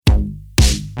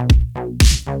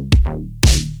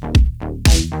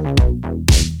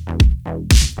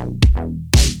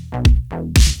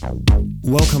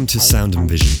Welcome to Sound and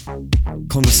Vision,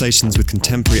 conversations with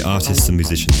contemporary artists and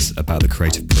musicians about the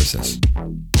creative process.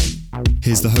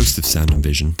 Here's the host of Sound and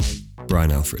Vision,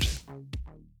 Brian Alfred.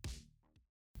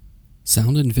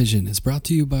 Sound and Vision is brought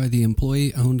to you by the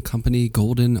employee-owned company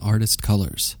Golden Artist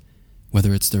Colors.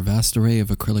 Whether it's their vast array of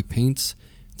acrylic paints,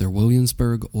 their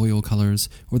Williamsburg Oil Colors,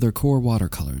 or their QoR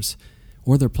Watercolors,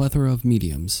 or their plethora of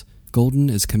mediums, Golden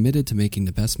is committed to making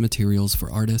the best materials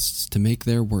for artists to make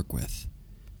their work with.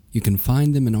 You can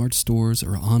find them in art stores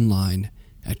or online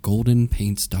at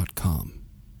goldenpaints.com.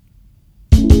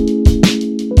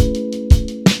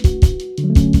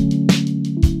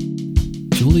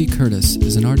 Julie Curtis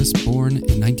is an artist born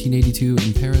in 1982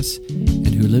 in Paris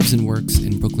and who lives and works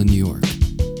in Brooklyn, New York.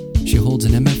 She holds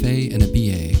an MFA and a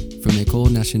BA from Ecole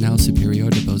Nationale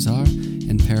Superieur de Beaux-Arts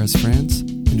in Paris, France,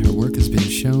 and her work has been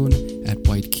shown at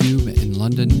White Cube in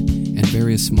London and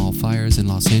various small fires in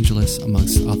Los Angeles,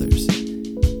 amongst others.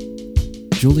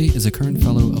 Julie is a current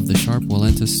fellow of the Shape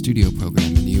Walentas studio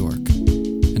program in New York,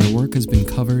 and her work has been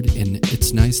covered in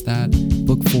It's Nice That,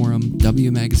 Bookforum,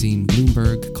 W Magazine,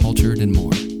 Bloomberg, Cultured, and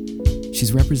more.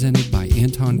 She's represented by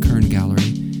Anton Kern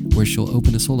Gallery, where she'll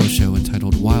open a solo show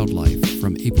entitled Wildlife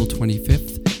from April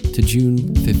 25th to June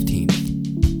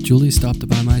 15th. Julie stopped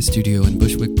by my studio in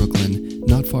Bushwick, Brooklyn,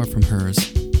 not far from hers,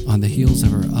 on the heels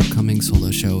of her upcoming solo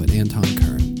show at Anton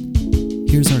Kern.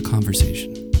 Here's our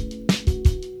conversation.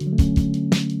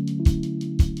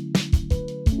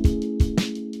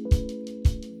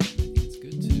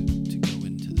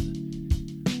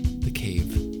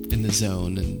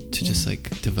 Zone and to just like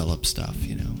develop stuff,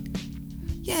 you know.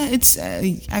 Yeah, it's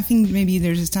I think maybe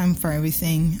there's a time for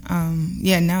everything.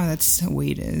 Now that's the way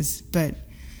it is, but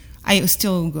I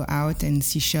still go out and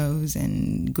see shows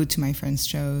and go to my friends'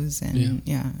 shows and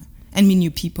and meet new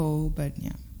people. But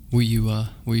were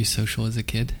you social as a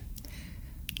kid?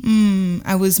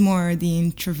 I was more the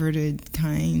introverted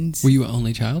kind. Were you an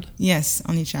only child? Yes,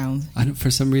 only child. For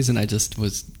some reason I just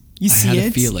was. I had a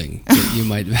feeling that you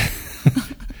might.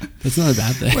 That's not a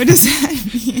bad thing. What does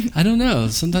that mean? I don't know.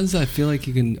 Sometimes I feel like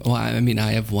you can... Well, I mean,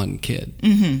 I have one kid.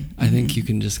 Mm-hmm. I think you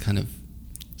can just kind of...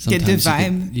 Get the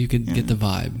vibe. You could get the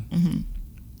vibe. Mm-hmm.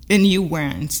 And you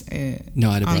weren't no,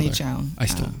 I had a only brother. child. I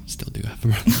still do have a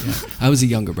brother. Yeah. I was a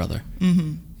younger brother.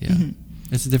 Mm-hmm. Yeah.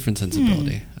 Mm-hmm. It's a different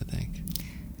sensibility, I think.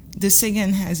 The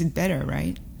second has it better,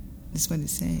 right? That's what they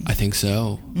say. I think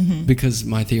so. Mm-hmm. Because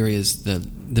my theory is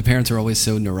the parents are always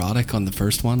so neurotic on the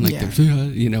first one, like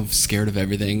they're scared of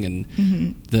everything, and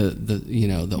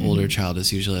the older child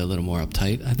is usually a little more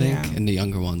uptight, I think, and the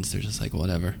younger ones, they're just like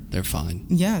whatever, they're fine.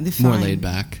 Yeah, they're fine. More laid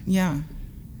back. Yeah.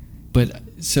 But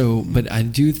I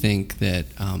do think that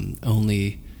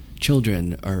only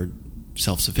children are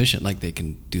self-sufficient, like they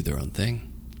can do their own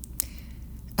thing.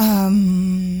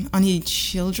 Only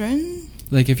children.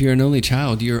 Like, if you're an only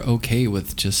child, you're okay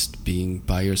with just being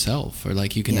by yourself, or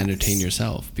like you can entertain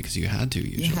yourself because you had to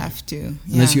usually. You have to.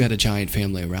 Yeah. Unless you had a giant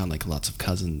family around, like lots of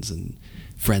cousins and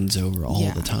friends over all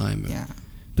the time. Yeah.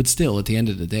 But still, at the end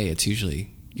of the day, it's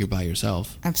usually you're by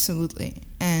yourself. Absolutely.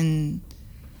 And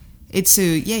it's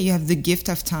you have the gift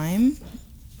of time,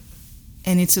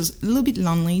 and it's a little bit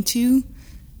lonely too.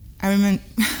 I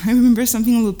remember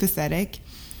something a little pathetic.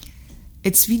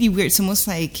 It's really weird. It's almost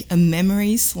like a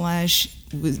memory /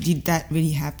 did that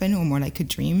really happen, or more like a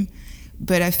dream.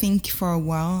 But I think for a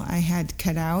while I had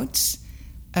cut out,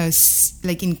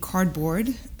 like in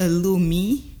cardboard, a little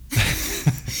me,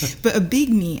 but a big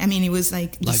me. I mean, it was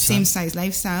like the same size,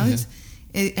 life size,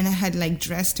 and I had like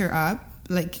dressed her up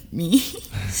like me,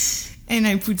 and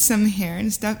I put some hair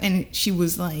and stuff, and she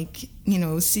was like,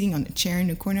 sitting on a chair in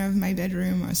the corner of my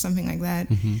bedroom or something like that.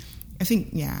 Mm-hmm. I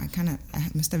think, I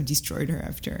must have destroyed her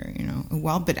after, a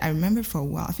while. But I remember for a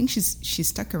while, I think she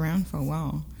stuck around for a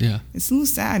while. Yeah. It's a little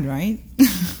sad, right?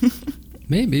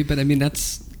 Maybe, but I mean,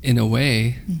 that's, in a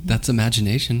way, that's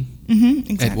imagination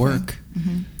exactly. at work,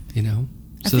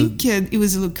 So I think it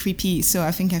was a little creepy, so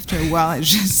I think after a while, I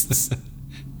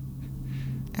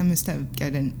must have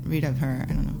gotten rid of her.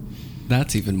 I don't know.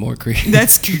 That's even more creepy.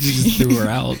 That's creepy. You just threw her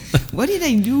out. What did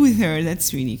I do with her?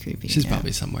 That's really creepy. She's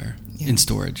probably somewhere in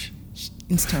storage.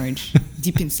 In storage,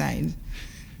 deep inside.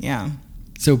 Yeah.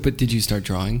 So, but did you start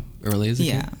drawing early as a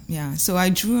kid? Yeah. So I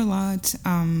drew a lot.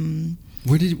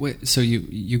 So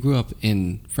you grew up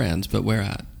in France, but where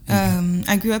at?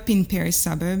 I grew up in Paris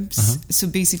suburbs. Uh-huh. So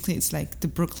basically, it's like the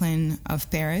Brooklyn of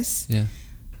Paris. Yeah.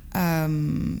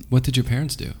 What did your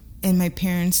parents do? And my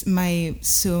parents, my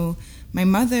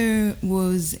mother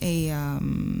was it's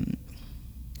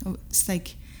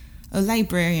like a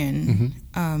librarian.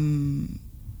 Mm-hmm.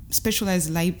 Specialized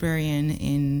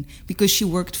librarian because she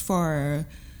worked for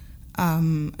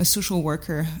a social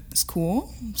worker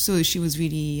school. So she was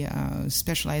really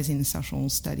specialized in social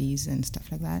studies and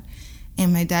stuff like that.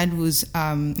 And my dad was,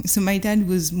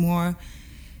 more,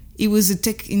 he was a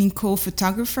technical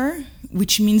photographer,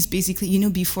 which means basically,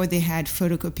 before they had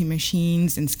photocopy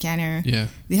machines and scanner,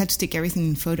 they had to take everything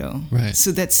in photo. Right.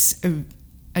 So that's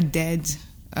a dead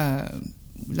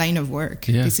line of work.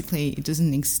 Basically, it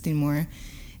doesn't exist anymore.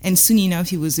 And soon enough,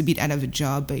 he was a bit out of a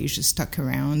job, but he just stuck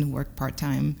around, worked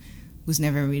part-time, was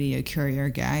never really a career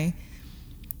guy.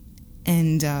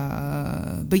 And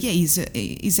but yeah,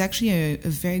 he's actually a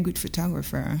very good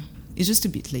photographer. He's just a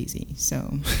bit lazy,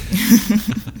 so.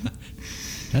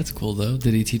 That's cool, though.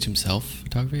 Did he teach himself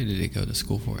photography, or did he go to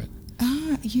school for it?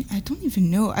 I don't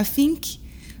even know. I think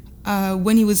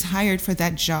when he was hired for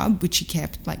that job, which he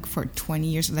kept for 20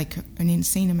 years, an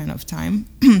insane amount of time,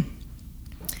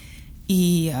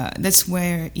 that's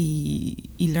where he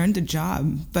learned the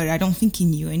job. But I don't think he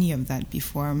knew any of that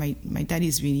before. My dad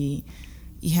is really,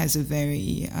 he has a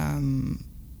very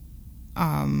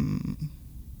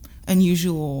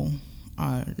unusual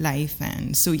life,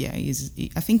 and so I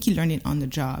think he learned it on the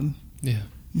job. Yeah.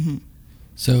 Mm-hmm.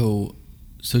 So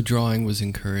drawing was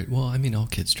encouraged. Well, I mean, all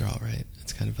kids draw, right?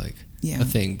 It's kind of a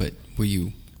thing. But were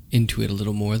you into it a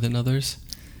little more than others?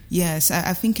 Yes,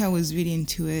 I think I was really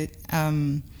into it.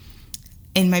 And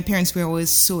my parents were always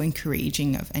so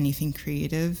encouraging of anything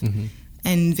creative. Mm-hmm.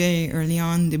 And very early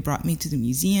on, they brought me to the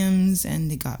museums and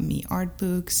they got me art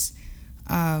books.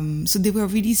 So they were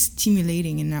really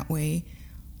stimulating in that way.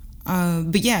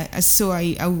 But yeah, so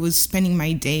I was spending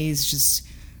my days just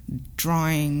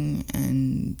drawing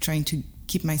and trying to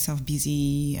keep myself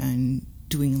busy and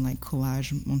doing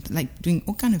collage, doing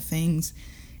all kind of things.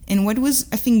 And what was,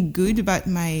 I think, good about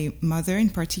my mother in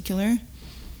particular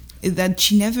is that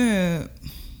she never,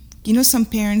 some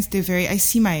parents, I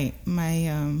see my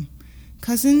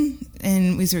cousin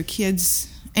and with her kids,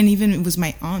 and even it was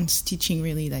my aunts teaching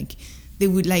really, they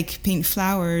would paint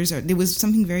flowers, or there was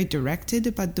something very directed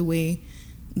about the way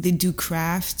they do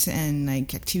crafts and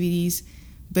activities.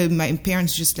 But my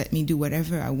parents just let me do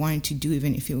whatever I wanted to do,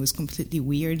 even if it was completely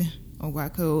weird or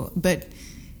wacko. But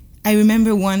I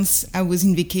remember once I was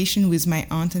in vacation with my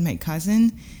aunt and my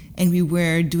cousin, and we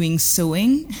were doing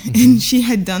sewing, and she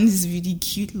had done this really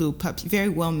cute little puppy, very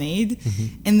well made.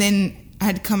 And then I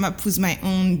had come up with my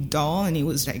own doll, and it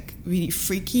was really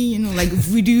freaky,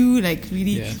 voodoo,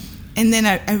 really. Yeah. And then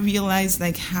I realized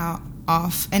how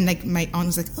off, and my aunt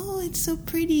was oh, it's so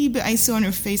pretty, but I saw on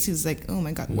her face, it was oh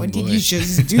my God, what did you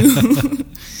just do?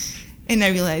 And I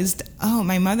realized,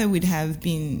 my mother would have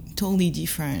been totally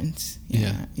different.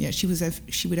 Yeah, she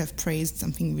would have praised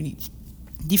something really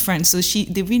different. So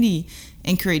they really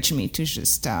encouraged me to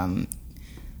just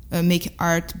make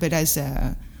art, but as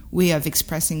a way of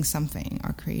expressing something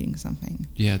or creating something.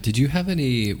 Yeah. Did you have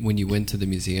any, when you went to the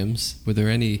museums, were there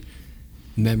any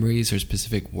memories or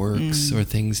specific works or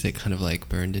things that kind of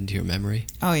burned into your memory?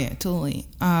 Oh yeah, totally.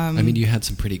 I mean, you had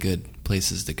some pretty good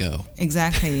places to go.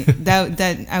 Exactly.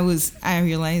 I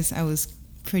realized I was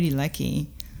pretty lucky.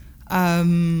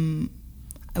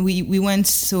 We went,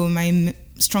 so my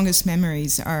strongest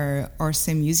memories are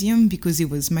Orsay Museum, because it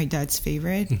was my dad's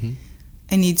favorite. Mm-hmm.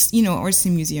 And it's,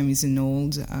 Orsay Museum is an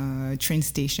old train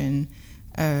station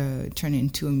turned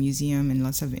into a museum, and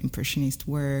lots of impressionist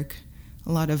work,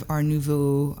 a lot of Art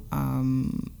Nouveau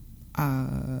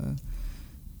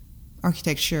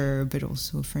architecture, but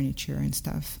also furniture and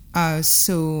stuff.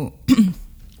 So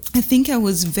I think I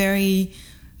was really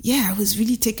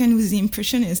taken with the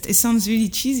impressionist. It sounds really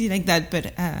cheesy like that,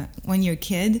 but when you're a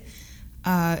kid,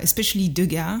 especially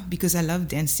Degas, because I love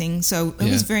dancing. So I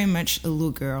was very much a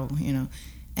little girl,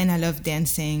 and I love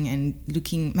dancing and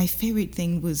looking. My favorite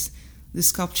thing was the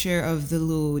sculpture of the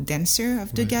little dancer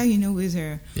of Degas, with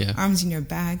her arms in her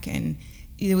back. And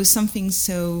there was something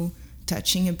so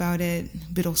touching about it,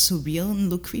 but also real and a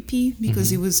little creepy,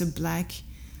 because it was a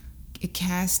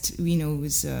cast,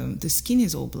 with the skin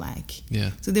is all black.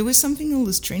 Yeah. So there was something a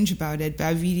little strange about it, but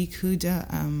I really could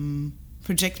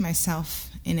project myself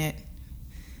in it.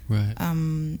 Right.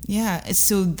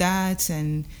 So that,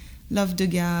 and love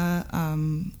Degas,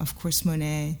 of course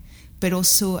Monet, but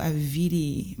also I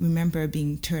really remember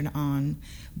being turned on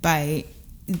by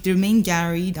the main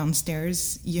gallery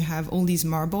downstairs. You have all these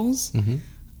marbles. Mm-hmm.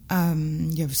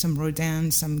 You have some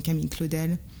Rodin, some Camille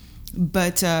Claudel,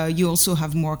 but you also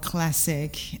have more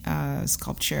classic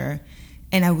sculpture.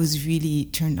 And I was really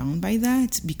turned on by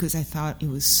that, because I thought it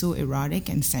was so erotic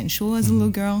and sensual as a little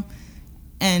girl.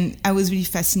 And I was really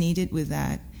fascinated with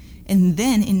that. And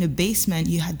then in the basement,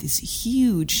 you had this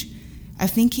huge, I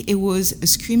think it was a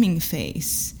screaming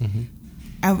face. Mm-hmm.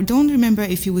 I don't remember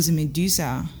if it was a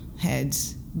Medusa head.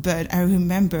 But I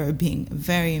remember being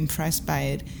very impressed by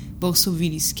it, but also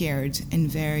really scared and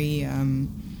very...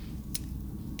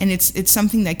 and it's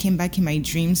something that came back in my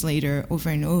dreams later over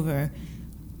and over,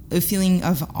 a feeling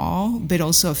of awe, but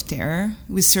also of terror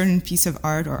with certain piece of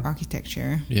art or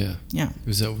architecture. Yeah. Yeah. It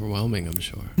was overwhelming, I'm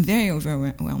sure. Very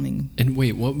overwhelming. And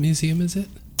wait, what museum is it?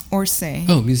 Orsay.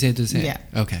 Oh, Musée d'Orsay. Yeah.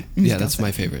 Okay. Musée Yeah, that's d'Orsay.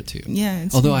 my favorite too. Yeah.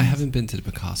 Although I nice. haven't been to the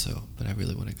Picasso, but I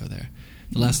really want to go there.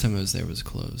 The last time I was there was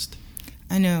closed.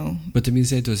 I know. But the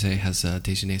Musée d'Orsay has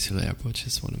Déjeuner sur l'herbe, which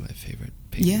is one of my favorite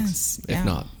paintings. Yes. If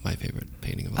not my favorite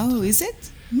painting of all Oh, time. is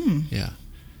it? Yeah.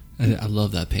 I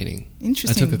love that painting.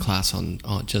 Interesting. I took a class on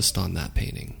just on that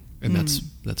painting, and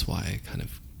that's why I kind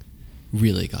of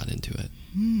really got into it.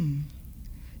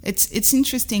 It's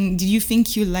interesting. Did you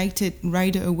think you liked it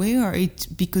right away, or it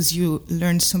because you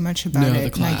learned so much about No, it? the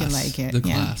class. Now you like it. The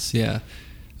class, yeah.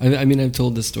 I mean, I've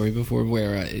told this story before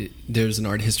where there's an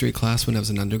art history class when I was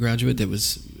an undergraduate that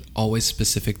was always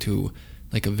specific to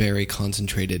like a very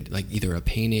concentrated, like either a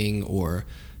painting or,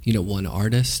 one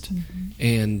artist.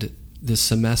 And the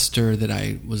semester that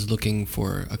I was looking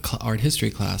for a art history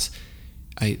class,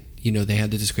 they had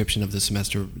the description of the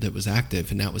semester that was active,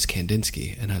 and that was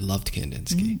Kandinsky, and I loved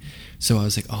Kandinsky. So I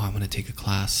was like, I want to take a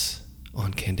class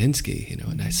on Kandinsky,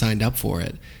 and I signed up for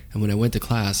it. And when I went to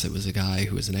class, it was a guy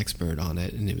who was an expert on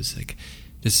it, and it was like,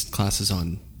 this class is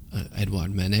on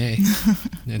Edouard Manet.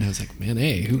 And I was like,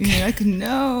 Manet? Who cares? Yeah, I could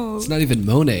know. It's not even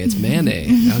Monet, it's Manet.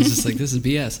 I was just like, this is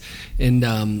BS.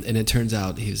 And it turns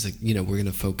out he was like, we're going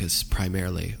to focus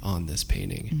primarily on this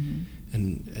painting.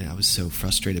 And I was so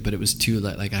frustrated, but it was too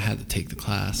late. Like I had to take the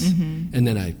class, and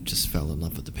then I just fell in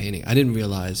love with the painting. I didn't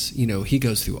realize, he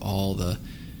goes through all the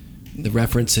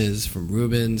references from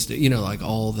Rubens, like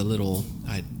all the little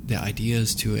the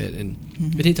ideas to it, and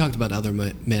he talked about other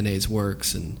Manet's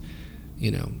works, and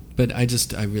but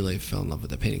I really fell in love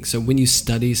with the painting. So when you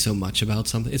study so much about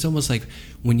something, it's almost like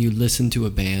when you listen to a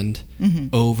band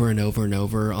over and over and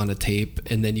over on a tape,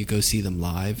 and then you go see them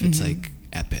live. It's like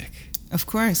epic. Of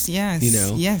course, yes.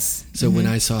 Yes. So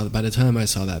by the time I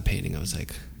saw that painting, I was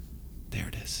like, there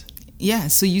it is. Yeah,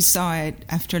 so you saw it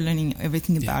after learning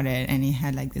everything about it, and it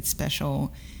had like that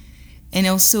special. And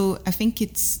also, I think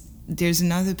there's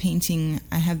another painting,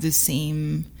 I have the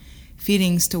same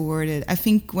feelings toward it. I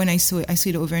think when I saw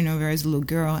it over and over as a little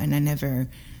girl, and I never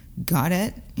got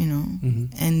it,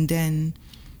 And then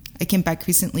I came back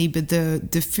recently, but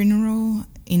the funeral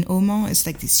in Oman is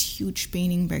like this huge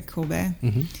painting by Courbet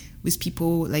with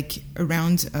people like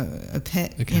around a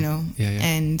pit, Yeah.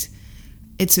 And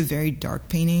it's a very dark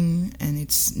painting, and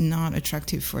it's not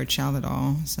attractive for a child at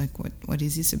all. It's like, what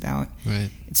is this about?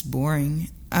 Right. It's boring.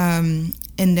 And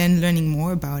then learning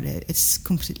more about it, it's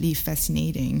completely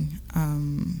fascinating.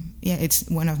 It's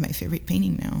one of my favorite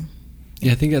painting now.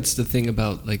 Yeah, I think that's the thing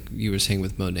about, like you were saying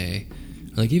with Monet,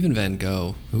 like even Van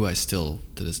Gogh, who I still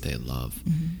to this day love.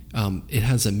 It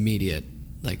has immediate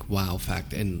like wow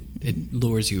fact, and it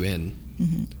lures you in,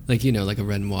 like like a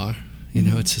Renoir.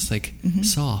 It's just like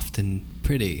soft and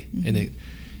pretty, and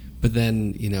but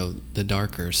then the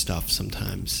darker stuff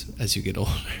sometimes as you get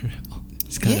older,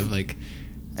 it's kind of like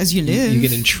as you live, you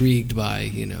get intrigued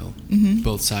by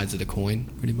both sides of the coin,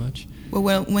 pretty much.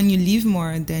 Well, when you live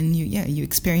more, then you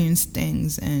experience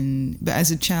things, but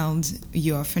as a child,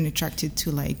 you're often attracted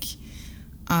to like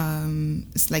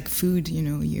it's like food,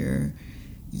 you're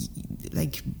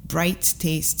like bright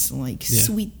tastes, like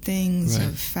sweet things or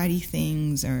fatty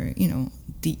things, or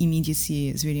the immediacy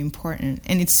is really important,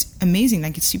 and it's amazing.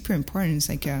 Like it's super important. It's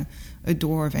like a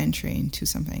door of entry into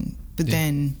something. But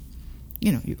then,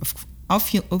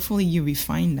 hopefully you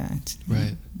refine that.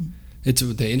 Right. It's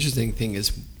the interesting thing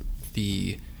is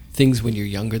the things when you're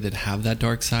younger that have that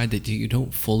dark side that you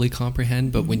don't fully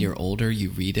comprehend, but when you're older, you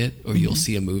read it or you'll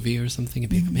see a movie or something and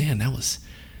be like, man, that was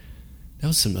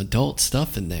some adult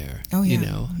stuff in there. Oh,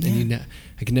 yeah. And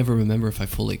I can never remember if I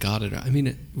fully got it. I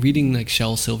mean, reading like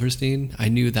Shel Silverstein, I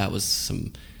knew that was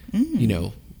some,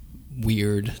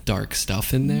 weird, dark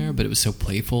stuff in there, but it was so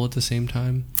playful at the same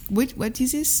time. What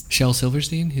is this? Shel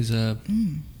Silverstein, he's a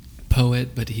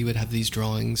poet, but he would have these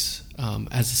drawings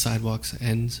as the sidewalk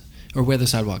ends, or Where the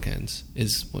Sidewalk Ends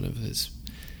is one of his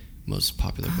most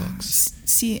popular books.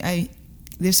 See,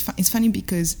 it's funny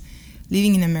because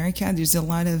living in America, there's a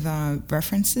lot of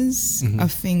references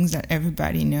of things that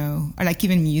everybody know, or like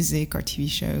even music or TV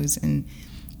shows, and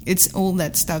it's all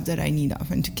that stuff that I need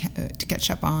often to catch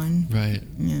up on. Right.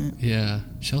 Yeah.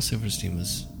 Shel Silverstein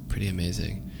was pretty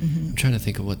amazing. I'm trying to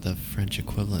think of what the French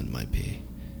equivalent might be.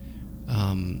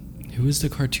 Who was the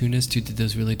cartoonist who did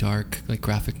those really dark, like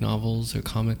graphic novels or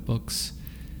comic books?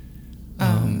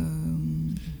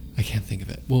 I can't think of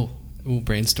it. Well, we'll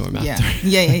brainstorm Yeah. after.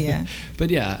 Yeah. But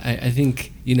yeah, I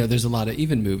think, there's a lot of,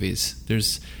 even movies,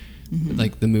 there's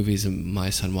like the movies my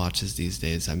son watches these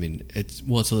days. I mean, it's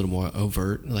a little more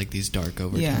overt, like these dark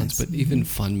overtones, but even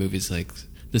fun movies like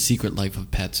The Secret Life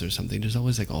of Pets or something, there's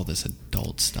always like all this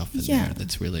adult stuff in there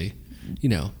that's really,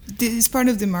 It's part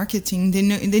of the marketing. They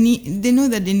know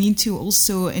that they need to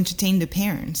also entertain the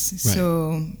parents. Right.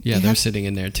 So they're sitting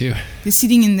in there too. They're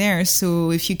sitting in there.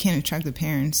 So if you can't attract the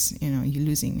parents, you're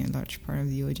losing a large part of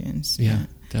the audience. Yeah,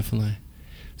 definitely.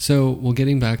 So,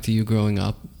 getting back to you growing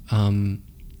up,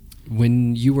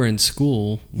 when you were in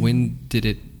school, when did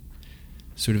it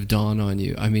sort of dawn on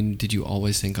you? I mean, did you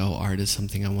always think, art is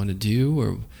something I want to do,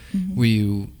 or were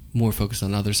you more focused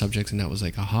on other subjects and that was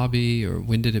like a hobby, or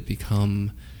when did it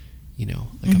become,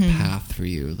 like a path for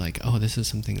you? Like, this is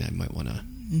something that I might want to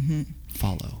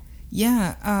follow.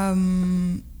 Yeah.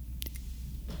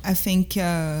 I think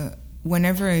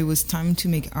whenever it was time to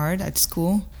make art at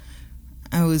school,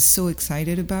 I was so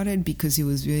excited about it because it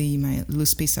was really my little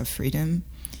space of freedom.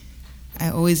 I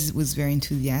always was very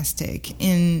enthusiastic.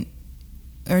 And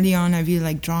early on, I really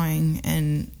liked drawing,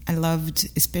 and I loved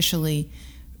especially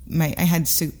I had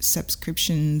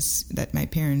subscriptions that my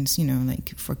parents,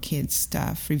 like for kids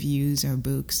stuff, reviews or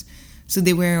books. So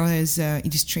they were always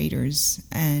illustrators,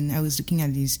 and I was looking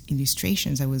at these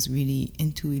illustrations. I was really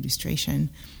into illustration.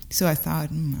 So I thought,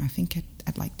 I think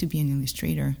I'd like to be an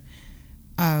illustrator.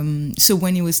 So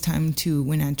when it was time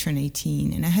when I turned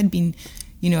 18, and I had been,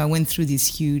 I went through this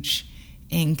huge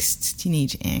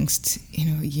teenage angst,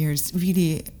 years.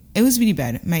 Really, it was really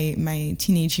bad. My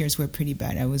teenage years were pretty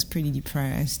bad. I was pretty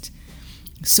depressed.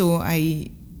 So I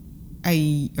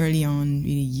early on really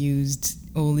used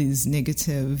all these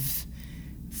negative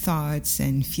thoughts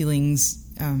and feelings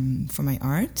for my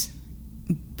art.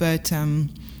 But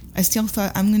I still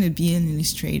thought I'm going to be an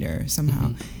illustrator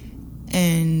somehow.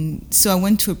 And so I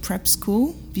went to a prep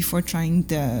school before trying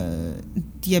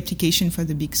the application for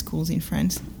the big schools in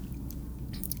France.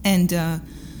 And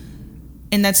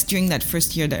that's during that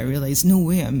first year that I realized, no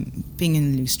way I'm being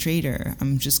an illustrator.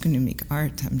 I'm just going to make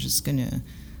art. I'm just going to,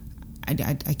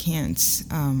 I can't.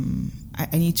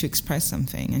 I need to express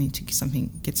something. I need to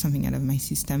get something out of my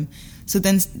system. So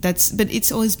then but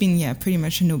it's always been, pretty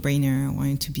much a no-brainer.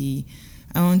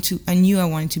 I knew I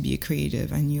wanted to be a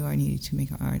creative. I knew I needed to make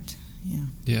art. Yeah.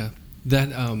 Yeah. That,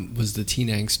 was the teen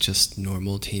angst just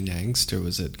normal teen angst, or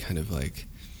was it kind of like...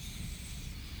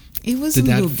 It was a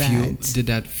little bad. Did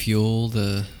that fuel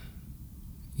the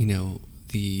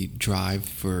drive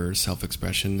for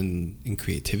self-expression and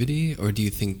creativity? Or do you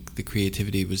think the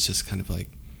creativity was just kind of like,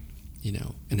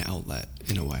 an outlet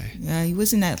in a way? Yeah, it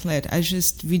was an outlet. I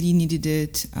just really needed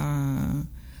it.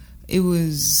 It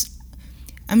was...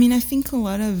 I think a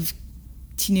lot of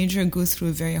teenagers go through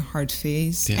a very hard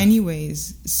phase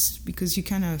anyways, because you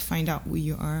kind of find out who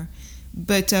you are.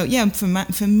 But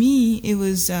for me, it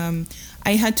was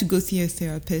I had to go see a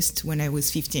therapist when I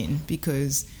was 15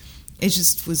 because it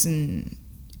just wasn't.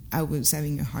 I was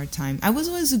having a hard time. I was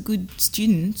always a good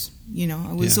student,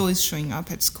 I was always showing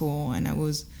up at school, and I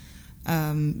was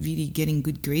really getting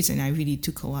good grades, and I really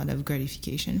took a lot of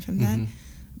gratification from that.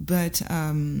 But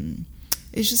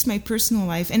it's just my personal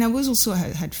life, and I was also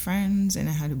had friends, and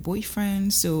I had a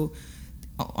boyfriend. So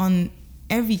on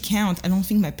every count, I don't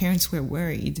think my parents were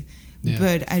worried. Yeah.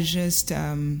 But I just,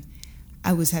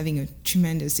 I was having a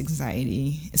tremendous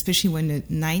anxiety, especially when the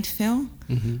night fell.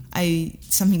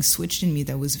 Something switched in me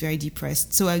that was very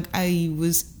depressed. So I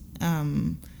was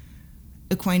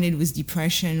acquainted with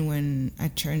depression when I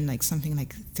turned something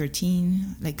like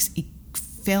 13. Like it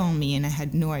fell on me, and I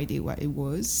had no idea what it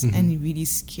was, and it really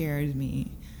scared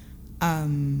me.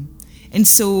 And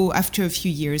so after a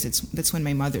few years, that's when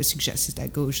my mother suggested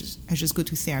that I just go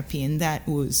to therapy, and that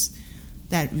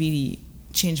really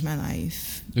changed my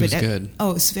life. It was good.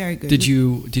 It's very good. Did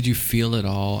you feel it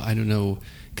all? I don't know,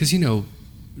 because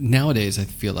nowadays I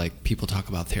feel like people talk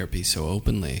about therapy so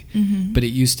openly, but it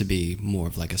used to be more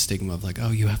of like a stigma of like,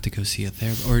 you have to go see a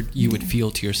therapist, or you would feel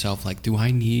to yourself like, do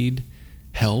I need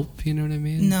help? You know what I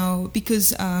mean? No, because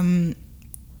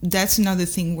that's another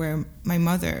thing where my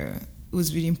mother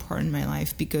was really important in my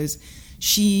life, because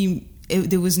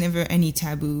there was never any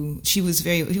taboo. She was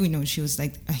very, she was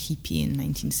like a hippie in the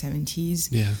 1970s.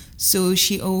 Yeah. So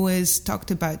she always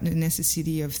talked about the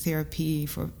necessity of therapy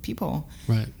for people.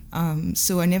 Right.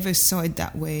 So I never saw it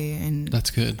that way, and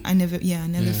that's good. I never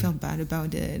felt bad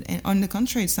about it. And on the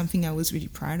contrary, it's something I was really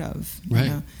proud of.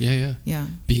 Right. Yeah.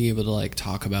 Being able to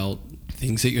talk about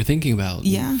things that you're thinking about,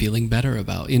 and feeling better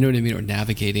about, you know what I mean, or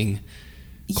navigating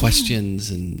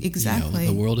questions, and exactly.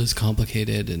 The world is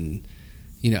complicated, and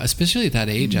especially at that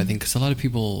age, I think, because a lot of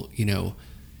people,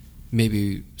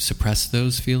 maybe suppress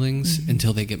those feelings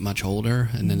until they get much older,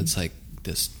 and then it's like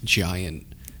this giant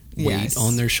weight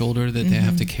on their shoulder that they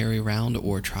have to carry around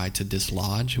or try to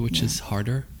dislodge, which is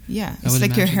harder. Yeah, it's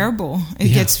like a hairball. It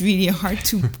gets really hard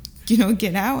to,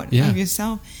 get out of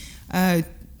yourself. And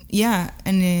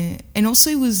also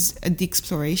it was the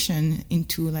exploration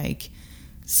into like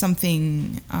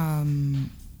something.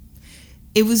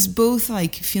 It was both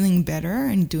like feeling better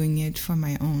and doing it for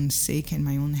my own sake and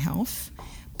my own health,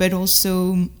 but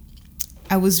also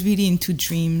I was really into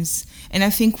dreams. And I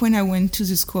think when I went to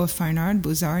the School of Fine Art,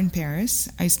 Beaux-Arts in Paris,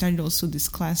 I started also this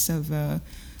class of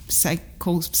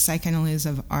called Psychanalysis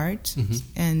of Art,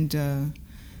 and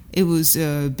it was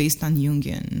based on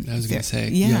Jungian. I was going to say,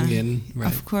 Jungian,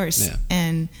 right. Of course. Yeah.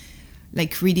 And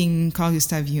like reading Carl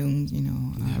Gustav Jung,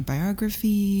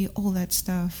 biography, all that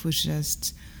stuff was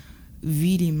just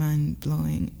really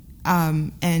mind-blowing.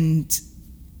 And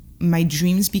my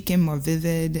dreams became more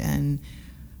vivid, and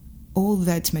all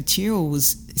that material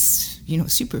was,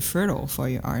 super fertile for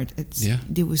your art.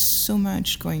 There was so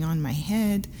much going on in my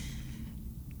head.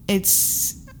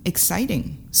 It's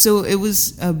exciting. So it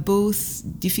was both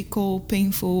difficult,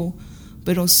 painful,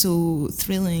 but also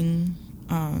thrilling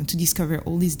to discover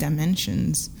all these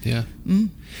dimensions. Yeah.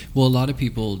 Well, a lot of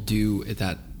people do at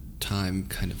that time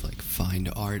kind of like find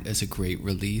art as a great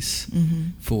release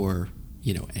for,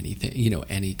 anything,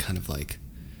 any kind of like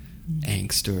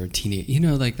angst or teenage,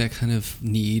 like that kind of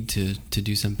need to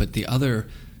do something. But the other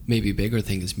maybe bigger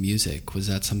thing is music. Was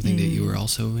that something that you were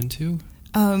also into?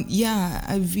 Yeah,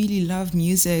 I really love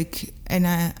music, and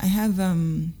I have.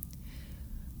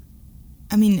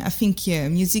 I think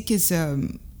music is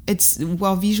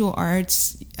visual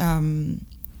arts.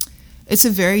 It's a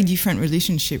very different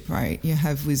relationship, right? You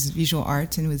have with visual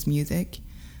art and with music.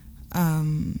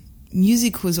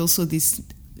 Music was also this,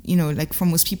 like for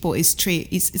most people, it's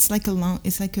like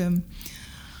I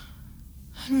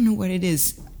don't know what it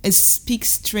is. It speaks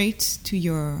straight to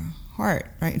your heart,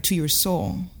 right? To your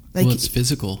soul. Like, well, it's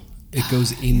physical. It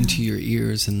goes into your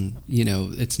ears, and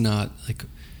it's not like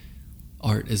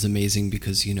art is amazing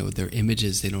because they're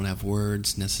images. They don't have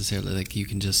words necessarily. Like you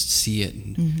can just see it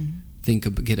and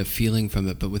get a feeling from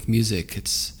it. But with music,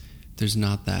 there's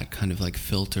not that kind of like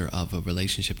filter of a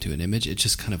relationship to an image. It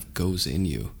just kind of goes in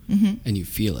you, and you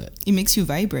feel it. It makes you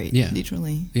vibrate,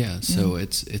 literally. Yeah. So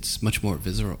it's much more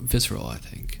visceral, I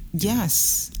think.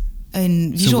 Yes.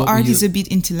 And visual art is a bit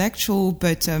intellectual,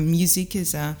 but music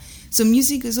is so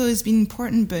music has always been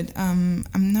important, but I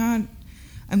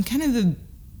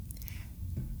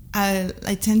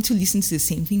tend to listen to the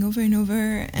same thing over and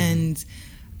over, and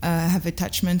have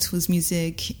attachments with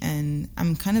music, and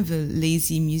I'm kind of a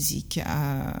lazy music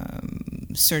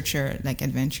searcher, like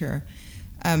adventurer.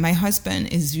 My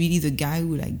husband is really the guy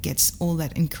who like gets all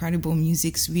that incredible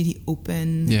music's really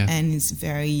open and is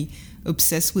very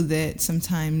obsessed with it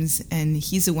sometimes, and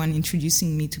he's the one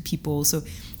introducing me to people. So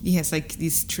he has like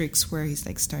these tricks where he's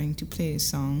like starting to play a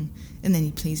song and then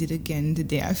he plays it again the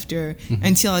day after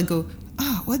until I go,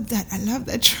 oh, what that? I love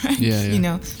that track.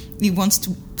 He wants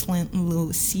to plant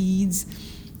little seeds.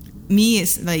 Me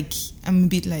is like, I'm a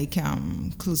bit like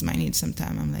close-minded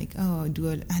sometimes. I'm like, oh, I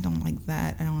don't like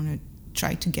that. I don't want to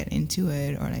try to get into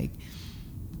it, or like,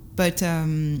 but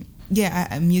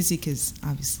music is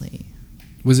obviously.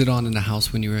 Was it on in the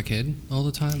house when you were a kid all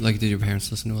the time? Like, did your parents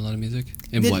listen to a lot of music?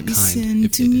 And what kind? Listen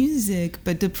to music,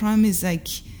 but the problem is like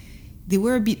they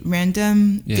were a bit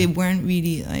random. They weren't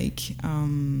really like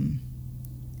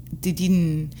they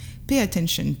didn't pay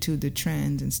attention to the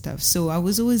trends and stuff. So I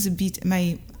was always a bit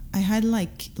I had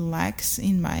like lacks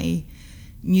in my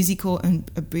musical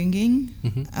upbringing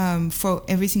for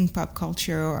everything pop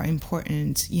culture or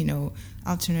important,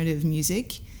 alternative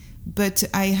music. But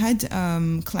I had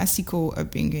classical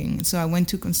upbringing, so I went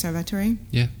to conservatory.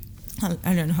 Yeah,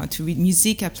 I learned how to read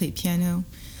music. I play piano.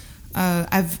 I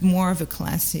have more of a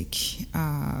classic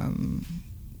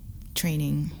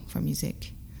training for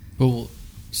music. Well,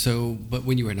 but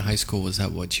when you were in high school, was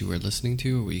that what you were listening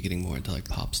to, or were you getting more into like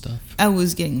pop stuff? I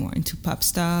was getting more into pop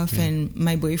stuff, and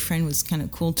my boyfriend was kind of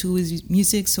cool too with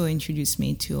music, so he introduced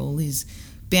me to all these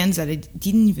bands that I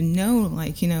didn't even know.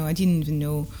 Like, I didn't even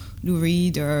know Lou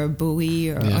Reed or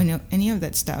Bowie or any of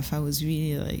that stuff. I was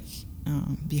really like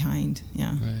behind.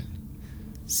 Yeah. Right.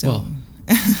 So. Well,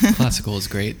 classical is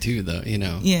great too, though.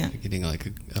 Getting like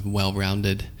a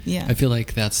well-rounded. Yeah. I feel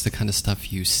like that's the kind of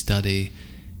stuff you study,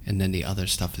 and then the other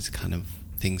stuff is kind of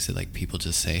things that like people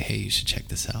just say, "Hey, you should check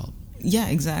this out." Yeah.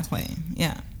 Exactly.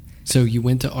 Yeah. So you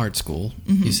went to art school.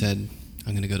 You said,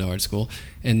 "I'm going to go to art school,"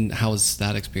 and how was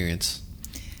that experience?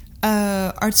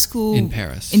 art school in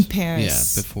Paris.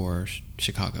 Yeah, before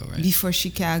Chicago, right? Before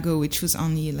Chicago, which was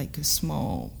only like a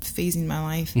small phase in my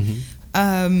life.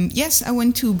 Mm-hmm. Yes, I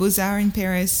went to Beaux-Arts in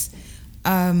Paris.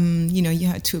 You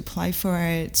had to apply for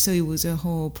it, so it was a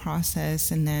whole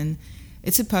process. And then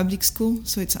it's a public school,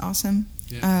 so it's awesome.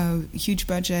 Yeah. Huge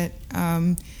budget,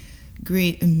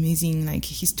 great, amazing, like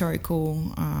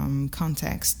historical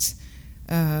context.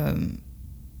 So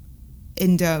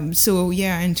I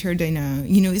entered in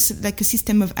it's like a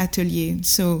system of atelier.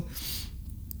 So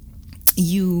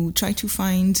you try to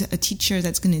find a teacher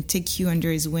that's going to take you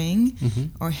under his wing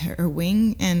or her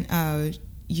wing, and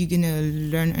you're going to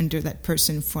learn under that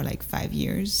person for like 5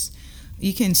 years.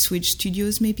 You can switch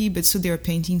studios maybe, but so there are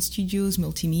painting studios,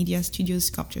 multimedia studios,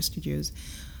 sculpture studios.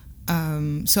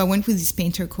 So I went with this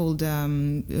painter called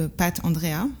Pat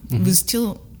Andrea, who's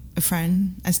still a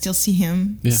friend. I still see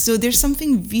him. Yeah. So there's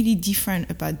something really different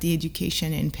about the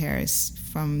education in Paris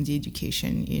from the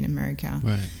education in America.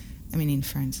 Right. I mean, in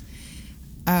France.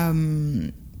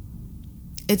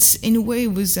 It's, in a way,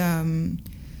 it was...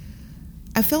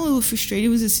 I felt a little frustrated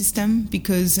with the system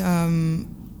because I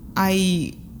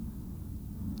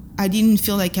didn't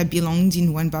feel like I belonged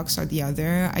in one box or the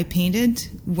other. I painted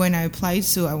when I applied,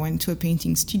 so I went to a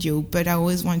painting studio, but I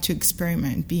always wanted to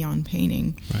experiment beyond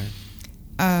painting. Right.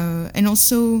 And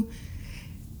also,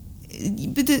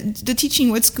 but the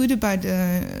teaching, what's good about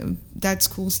that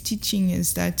school's teaching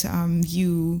is that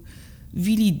you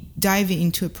really dive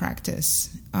into a practice.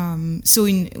 So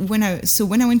when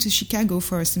I went to Chicago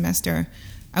for a semester,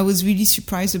 I was really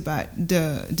surprised about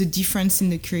the difference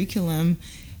in the curriculum.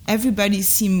 Everybody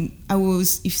seemed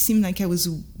like I was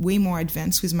way more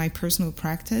advanced with my personal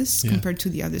practice compared to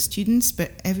the other students,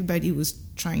 but everybody was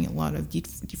trying a lot of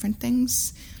different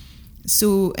things.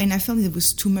 So, and I felt it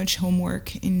was too much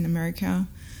homework in America.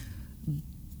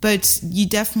 But you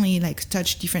definitely like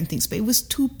touch different things. But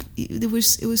it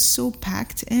was so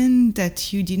packed in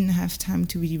that you didn't have time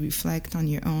to really reflect on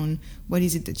your own. What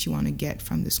is it that you want to get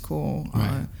from the school,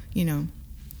 or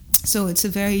So it's a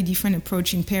very different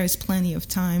approach in Paris. Plenty of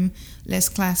time, less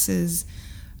classes,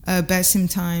 BASIM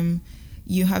time.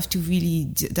 You have to really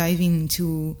dive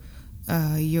into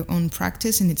your own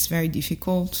practice, and it's very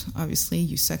difficult. Obviously,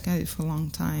 you suck at it for a long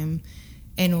time.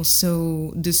 And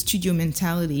also, the studio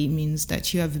mentality means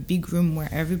that you have a big room where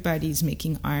everybody is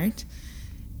making art,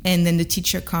 and then the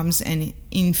teacher comes. And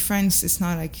in France, it's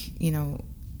not like,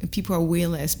 people are way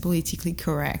less politically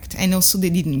correct. And also, they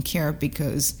didn't care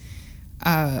because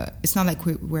it's not like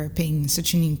we're paying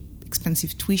such an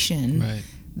expensive tuition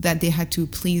that they had to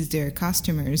please their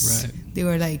customers. Right. They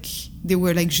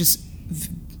were like just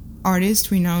artists,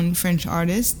 renowned French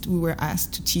artists, who were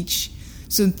asked to teach.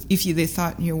 So if they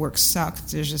thought your work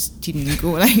sucked, they just didn't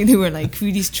go. Like, they were like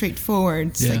really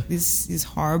straightforward. It's like, this is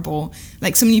horrible.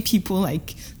 Like, so many people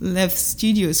like left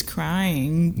studios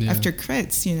crying after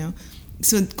crits,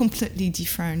 So completely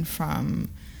different from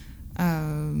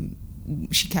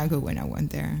Chicago when I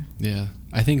went there. Yeah,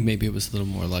 I think maybe it was a little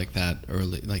more like that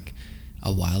early, like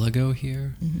a while ago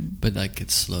here, but like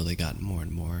it's slowly gotten more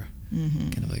and more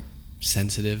kind of like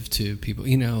sensitive to people.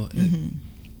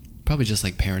 Probably just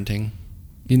like parenting.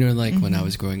 Like when I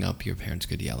was growing up, your parents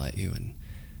could yell at you and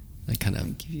like kind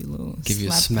of give you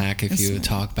a smack if you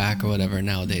talk back or whatever.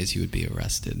 Nowadays, you would be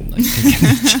arrested and like taken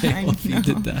to jail if you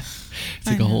did that. It's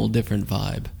like a whole different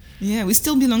vibe. Yeah, we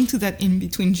still belong to that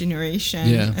in-between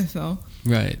generation, I feel.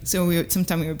 Right. So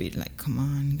sometimes we were a bit like, come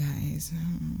on, guys.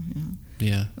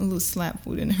 Yeah. A little slap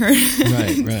wouldn't hurt.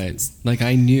 Right. Like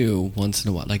I knew once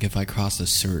in a while, like if I crossed a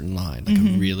certain line, like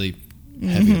a really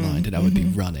heavy line, that I would be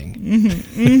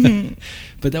running.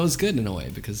 But that was good in a way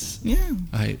because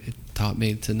it taught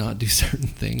me to not do certain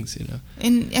things,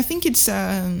 And I think it's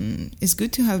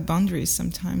good to have boundaries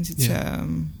sometimes. It's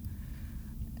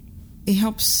it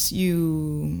helps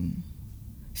you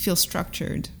feel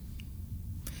structured.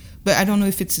 But I don't know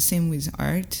if it's the same with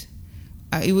art.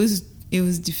 It was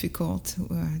difficult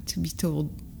to be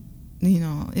told,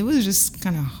 it was just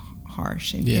kind of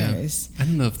harsh in Paris. I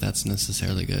don't know if that's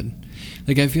necessarily good.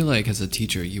 Like I feel like as a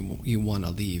teacher, you want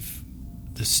to leave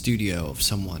the studio of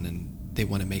someone and they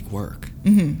want to make work.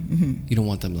 You don't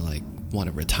want them to like want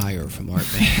to retire from art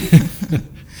making.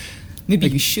 Maybe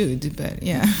like, you should, but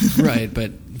right,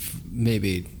 but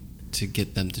maybe to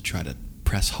get them to try to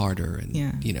press harder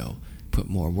and put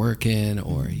more work in,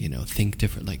 or think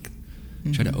different, like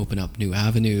try to open up new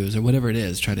avenues or whatever it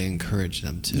is. Try to encourage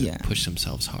them to push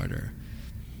themselves harder.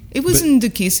 It wasn't the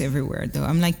case everywhere, though.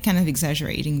 I'm like kind of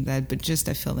exaggerating that, but just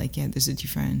I feel like there's a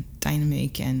different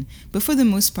dynamic, but for the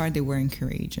most part, they were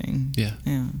encouraging.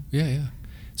 Yeah.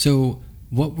 So,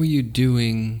 what were you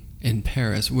doing in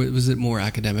Paris. Was it more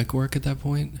academic work at that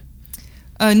point?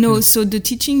 No, so the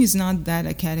teaching is not that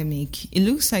academic. It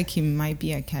looks like it might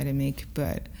be academic,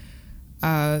 but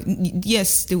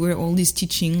yes, there were all these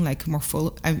teaching, like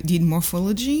I did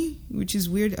morphology, which is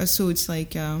weird. So it's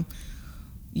like from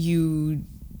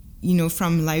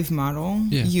live model,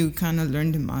 you kind of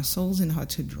learn the muscles and how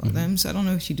to draw them. So I don't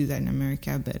know if you do that in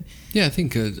America, but yeah, I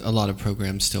think a lot of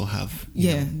programs still have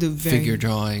the figure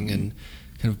drawing and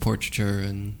kind of portraiture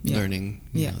and learning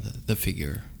the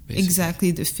figure. Basically.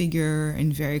 Exactly, the figure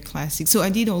and very classic. So I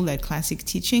did all that classic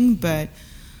teaching, but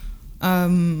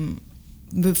for,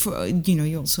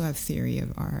 you also have theory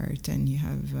of art and you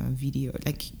have video.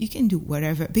 Like you can do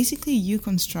whatever. Basically, you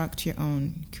construct your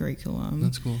own curriculum.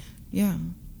 That's cool. Yeah.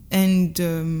 And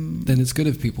then it's good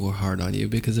if people are hard on you,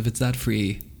 because if it's that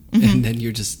free and then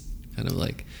you're just kind of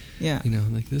like,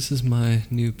 like this is my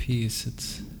new piece.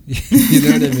 It's, you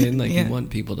know what I mean? Like you want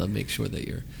people to make sure that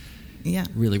you're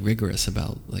really rigorous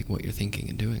about like what you're thinking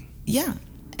and doing. Yeah.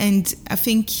 And I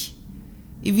think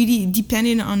it really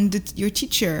depended on your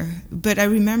teacher. But I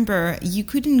remember you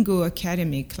couldn't go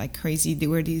academic like crazy. There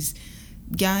were these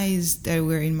guys that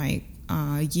were in my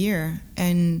year,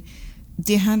 and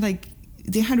they had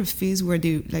a phase where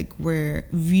they were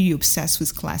really obsessed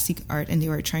with classic art, and they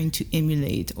were trying to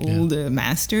emulate all the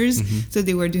masters. So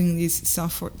they were doing this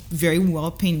very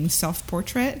well painted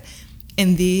self-portrait,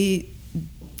 and the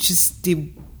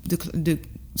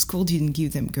school didn't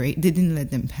give them grade. They didn't let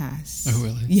them pass. Oh,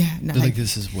 really? Yeah. They're like,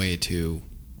 this is way too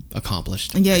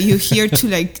accomplished. Yeah, you're here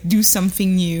to do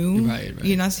something new. Right.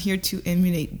 You're not here to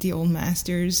emulate the old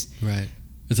masters. Right.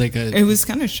 It's like it was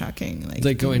kind of shocking. It's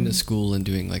like going to school and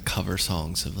doing like cover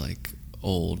songs of like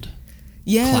old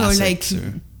classics.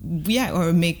 Or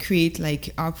create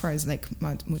like operas like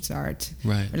Mozart.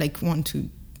 Right. Or like want to,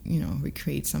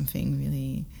 recreate something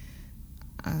really,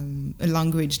 a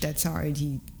language that's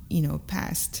already,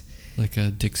 past. Like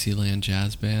a Dixieland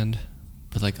jazz band,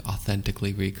 but like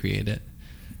authentically recreate it.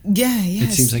 Yeah,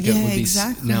 yes. It seems like it would be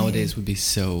exactly. Nowadays would be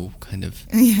so kind of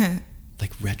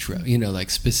like retro, like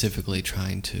specifically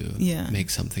trying to make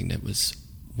something that was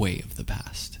way of the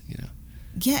past,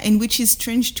 Yeah, and which is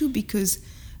strange too, because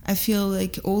I feel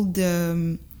like all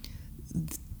the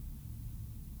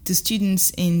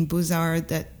students in Beaux-Arts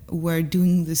that were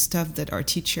doing the stuff that our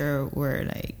teacher were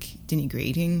like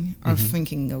denigrating or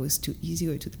thinking that was too easy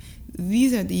or too.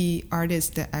 These are the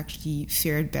artists that actually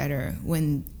fared better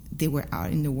when they were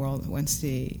out in the world once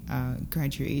they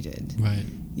graduated. Right.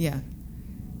 Yeah.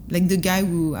 Like the guy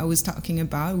who I was talking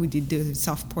about, who did the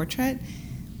self-portrait,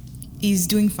 he's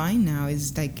doing fine now.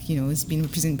 He's like, he's been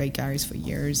represented by galleries for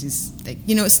years. He's like,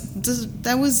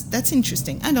 that's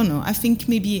interesting. I don't know. I think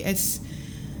maybe it's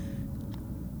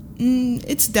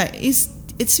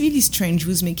really strange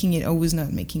who's making it or who's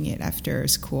not making it after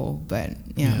school. But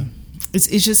it's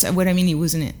just what I mean. It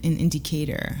was an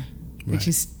indicator, which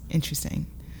is interesting.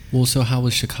 Well, so how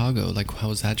was Chicago? Like, how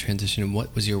was that transition? And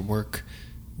what was your work?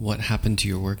 What happened to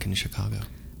your work in Chicago?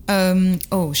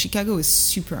 Chicago is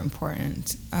super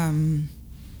important. I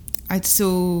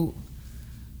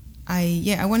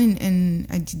went in and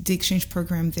I did the exchange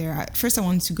program there. At first, I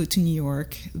wanted to go to New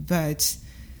York, but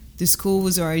the school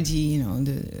was already,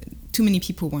 too many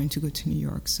people wanted to go to New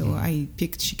York. So I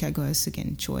picked Chicago as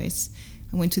second choice.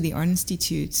 I went to the Art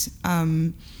Institute.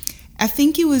 I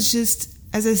think it was just,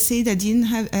 as I said, I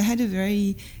had a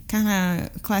very kind of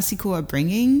classical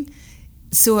upbringing.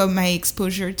 So my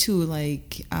exposure to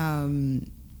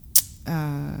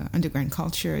underground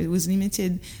culture, it was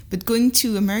limited. But going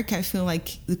to America, I feel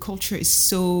like the culture is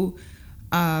so,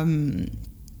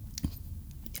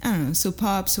 so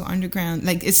pop, so underground.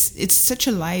 Like it's such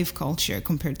a live culture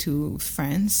compared to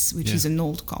France, which is an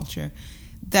old culture.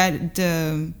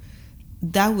 That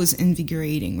was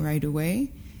invigorating right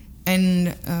away,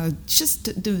 and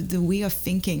just the way of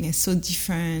thinking is so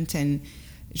different, and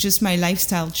just my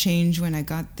lifestyle changed when I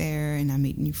got there, and I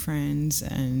made new friends,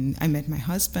 and I met my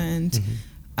husband.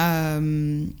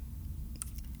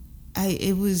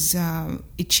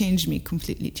 It changed me,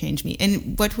 completely changed me.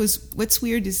 And what's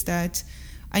weird is that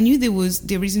I knew there was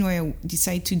the reason why I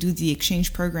decided to do the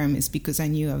exchange program is because I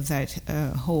knew of that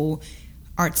whole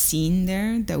art scene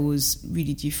there that was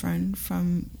really different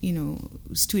from,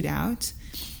 stood out.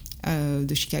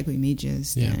 The Chicago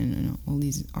Images and all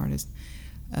these artists.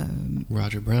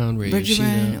 Roger Brown, Ray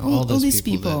Yoshida, all these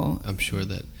people. I'm sure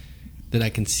that I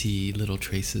can see little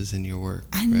traces in your work.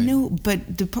 I know,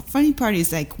 but the funny part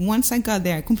is like once I got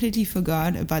there, I completely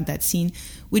forgot about that scene,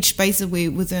 which, by the way,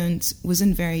 wasn't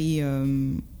very.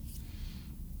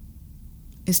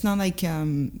 It's not like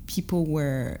people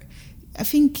were. I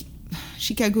think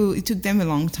Chicago, it took them a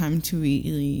long time to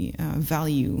really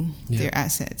value their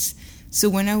assets. So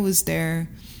when I was there,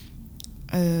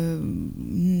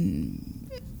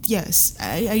 yes,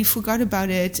 I forgot about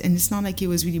it, and it's not like it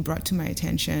was really brought to my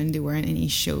attention. There weren't any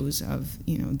shows of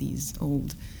these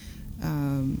old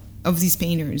of these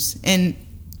painters, and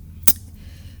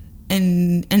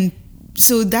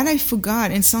so that I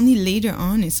forgot. And it's only later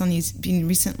on, it's been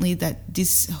recently that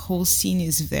this whole scene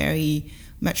is very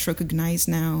much recognized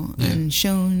now and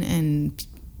shown, and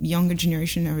younger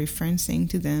generation are referencing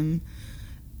to them.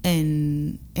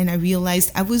 And I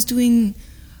realized I was doing,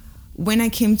 when I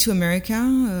came to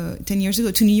America 10 years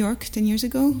ago, to New York 10 years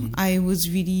ago, I was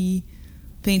really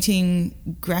painting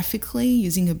graphically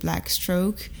using a black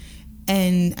stroke,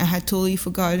 and I had totally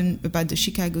forgotten about the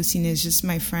Chicago scene. It's just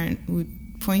my friend would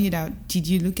point it out, did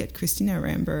you look at Christina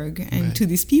Ramberg and to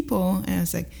these people? And I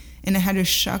was like, and I had a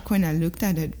shock when I looked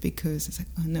at it, because it's like,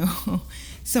 oh no,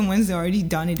 someone's already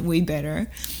done it way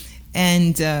better.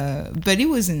 And but it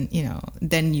wasn't,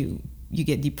 then you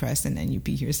get depressed, and then you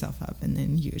pick yourself up, and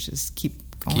then you just keep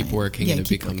going. Keep working, and it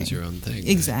becomes your own thing.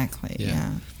 Exactly, right?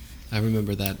 yeah. I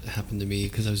remember that happened to me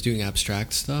because I was doing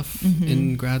abstract stuff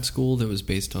in grad school that was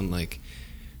based on like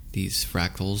these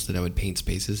fractals that I would paint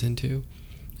spaces into.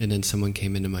 And then someone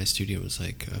came into my studio and was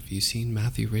like, have you seen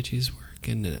Matthew Ritchie's work?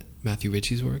 And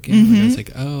and I was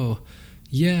like, oh,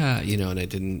 yeah, and I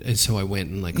didn't. And so I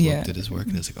went and like looked at his work,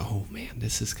 and I was like, oh man,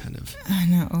 this is kind of, I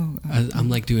know. I'm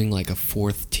like doing like a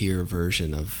 4th tier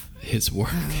version of his work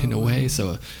in a way.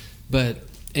 So,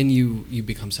 and you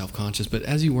become self-conscious, but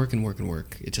as you work and work and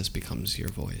work, it just becomes your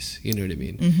voice. You know what I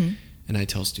mean? And I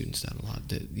tell students that a lot,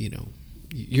 that,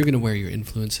 you're going to wear your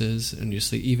influences, and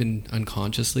just even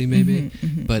unconsciously maybe,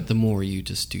 but the more you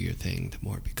just do your thing, the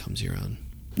more it becomes your own.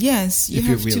 Yes, you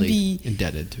have really to be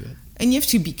indebted to it. And you have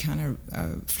to be kind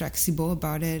of flexible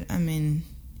about it. I mean,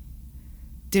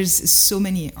 there's so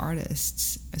many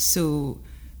artists, so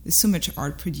there's so much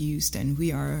art produced, and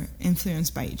we are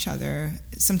influenced by each other,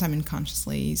 sometimes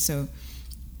unconsciously. So,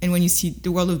 and when you see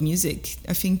the world of music,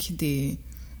 I think they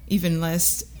even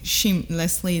less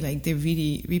shamelessly, like they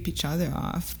really rip each other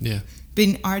off. Yeah. But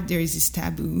in art, there is this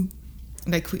taboo,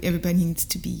 like everybody needs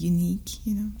to be unique,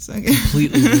 So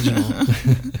completely original.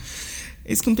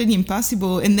 It's completely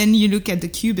impossible. And then you look at the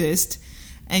Cubist,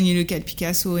 and you look at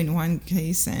Picasso in one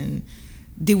case, and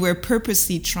they were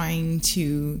purposely trying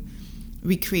to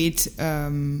recreate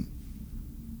an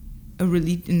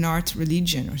art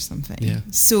religion or something. Yeah.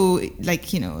 So, like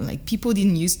people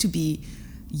didn't used to be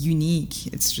unique.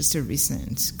 It's just a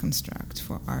recent construct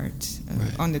for art.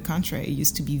 On the contrary, it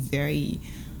used to be very,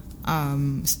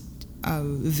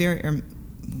 very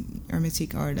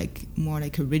hermetic, or like more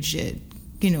like a rigid,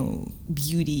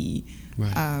 beauty,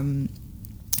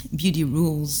 beauty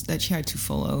rules that you had to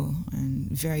follow, and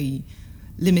very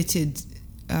limited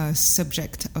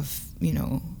subject of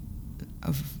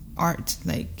of art,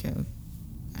 like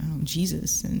I don't know,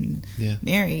 Jesus and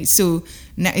Mary. So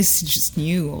now it's just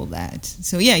new, all that.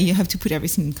 So you have to put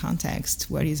everything in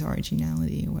context. What is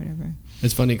originality or whatever?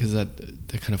 It's funny because that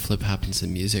kind of flip happens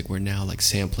in music, where now like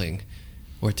sampling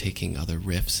or taking other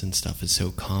riffs and stuff is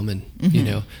so common.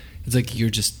 It's like you're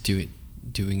just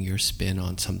doing your spin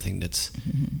on something that's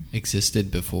existed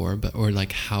before, or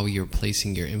like how you're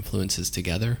placing your influences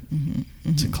together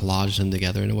to collage them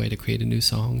together in a way to create a new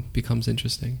song becomes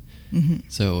interesting.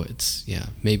 So it's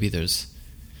maybe there's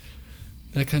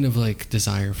that kind of like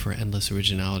desire for endless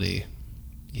originality.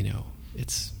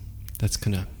 That's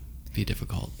gonna be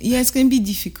difficult. It's gonna be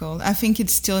difficult. I think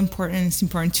it's still important. It's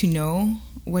important to know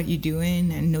what you're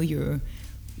doing and know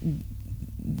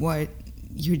what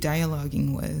you're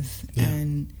dialoguing with,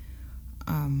 and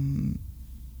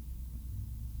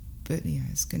but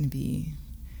it's going to be,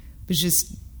 but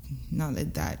just not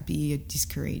let that be a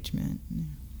discouragement.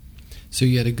 So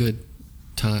you had a good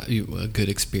time, a good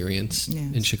experience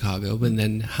in Chicago, but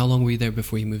then how long were you there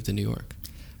before you moved to New York?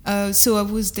 So I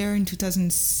was there in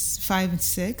 2005 and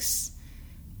 2006,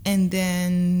 and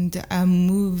then I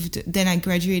moved. Then I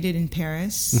graduated in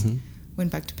Paris. Went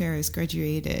back to Paris,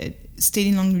 graduated, stayed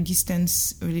in long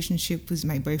distance relationship with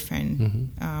my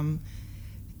boyfriend.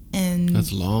 And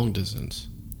that's long distance.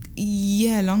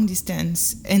 Yeah, long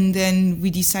distance. And then we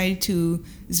decided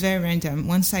it's very random.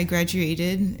 Once I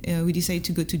graduated, we decided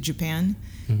to go to Japan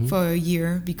for a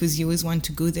year, because he always wanted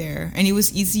to go there. And it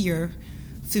was easier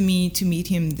for me to meet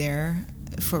him there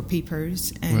for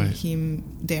papers, and him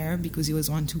there because he always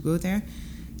wanted to go there.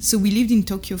 So we lived in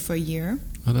Tokyo for a year.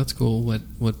 Oh, that's cool.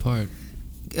 What part?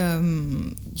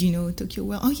 Do you know Tokyo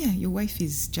well? Oh yeah, your wife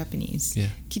is Japanese. Yeah.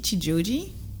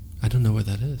 Kichijoji? I don't know where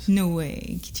that is. No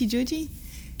way. Kichijoji?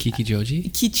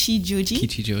 Kichijoji?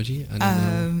 Kichijoji. I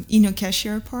don't know. In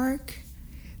Acacia Park.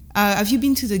 Have you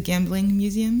been to the gambling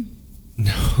museum?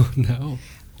 No.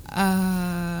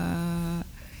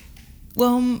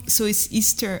 Well, so it's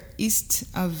east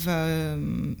of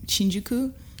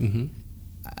Shinjuku. Mm-hmm.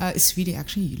 It's really,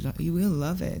 actually, you will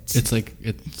love it.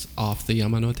 It's off the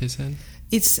Yamanote-sen?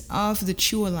 It's off the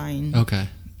Chuo line. Okay.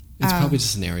 It's probably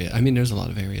just an area. I mean, there's a lot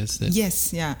of areas that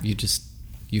yes, yeah.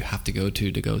 you have to go to.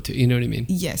 You know what I mean?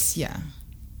 Yes, yeah.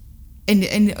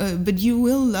 And but you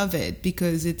will love it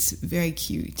because it's very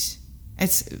cute.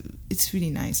 It's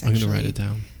really nice, actually. I'm going to write it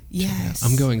down. Yes.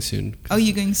 I'm going soon. Oh,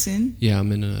 you're going soon? Yeah,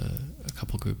 I'm in a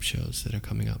couple group shows that are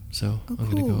coming up. So I'm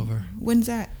going to go over. When's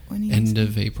that? End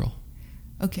of April.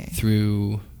 Okay.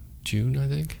 Through June, I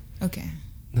think. Okay.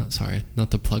 Not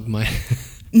to plug my...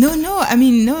 No. I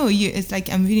mean, no. It's like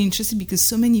I'm really interested because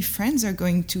so many friends are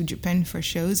going to Japan for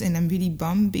shows, and I'm really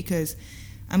bummed because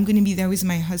I'm going to be there with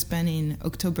my husband in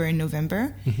October and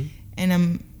November, mm-hmm.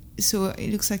 and so it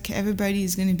looks like everybody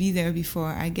is going to be there before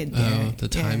I get there. Oh, the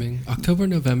timing. Yeah. October,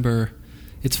 November.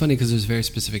 It's funny because there's very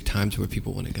specific times where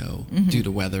people want to go mm-hmm. due to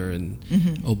weather and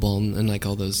mm-hmm. Obon and like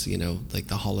all those, like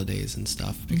the holidays and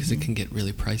stuff, because mm-hmm. it can get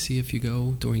really pricey if you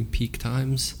go during peak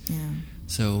times. Yeah.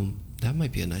 So that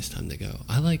might be a nice time to go.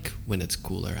 I like when it's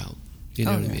cooler out. You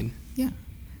know what I mean? Yeah.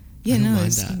 Yeah,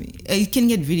 it can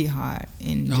get really hot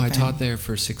in Japan. I taught there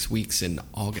for 6 weeks in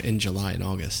July and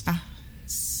August.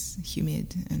 It's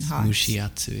humid and hot.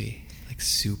 Mushiatsui, like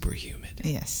super humid.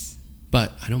 Yes.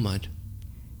 But I don't mind.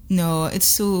 No, it's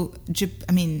so...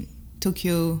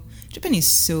 Tokyo... Japan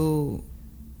is so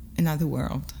another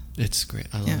world. It's great.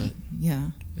 I love it. Yeah.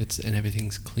 And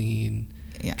everything's clean.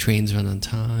 Yeah. Trains run on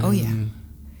time. Oh, yeah.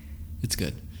 It's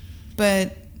good.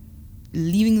 But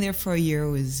living there for a year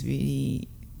was really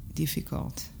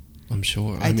difficult. I'm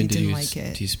sure. I didn't like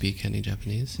it. Do you speak any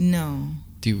Japanese? No.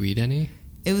 Do you read any?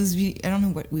 It was really... I don't know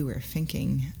what we were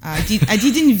thinking. I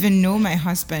didn't even know my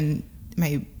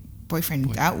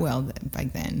boyfriend that well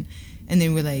back then, and they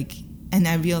were like, and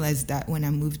I realized that when I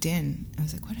moved in, I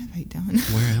was like, what have I done?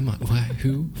 Where am I? Why?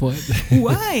 Who? What?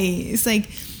 Why? It's like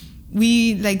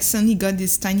we suddenly got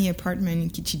this tiny apartment in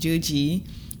Kichijoji,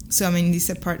 so I'm in this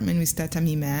apartment with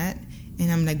tatami mat,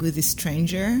 and I'm like with this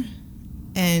stranger,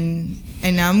 and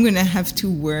now I'm gonna have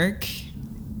to work,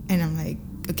 and I'm like,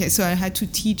 okay, so I had to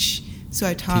teach. So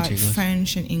I taught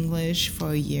French and English for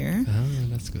a year. Oh,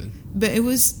 that's good. But it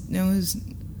was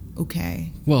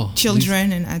okay. Well,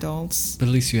 children and adults. But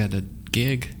at least you had a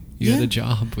gig. You had a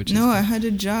job, which is good. I had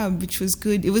a job, which was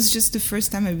good. It was just the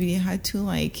first time I really had to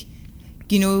it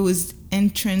was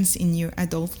entrance in your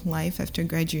adult life after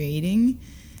graduating.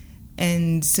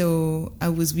 And so I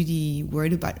was really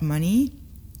worried about money.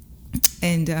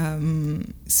 And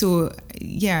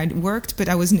it worked, but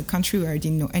I was in a country where I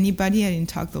didn't know anybody. I didn't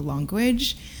talk the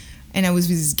language. And I was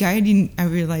with this guy I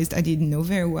realized I didn't know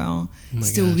very well.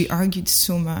 Gosh. We argued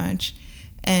so much.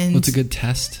 And what's a good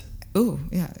test? Oh,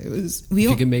 yeah. It was.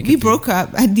 We broke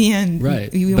up at the end. Right.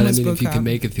 If you can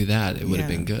make it through that, it would have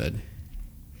been good.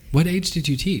 What age did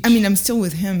you teach? I'm still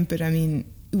with him, but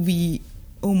we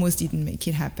almost didn't make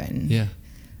it happen. Yeah.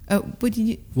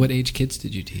 What age kids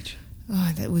did you teach?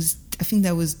 Oh, I think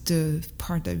that was the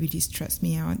part that really stressed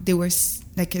me out. They were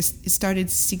it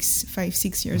started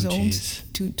 6 years old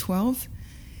to 12,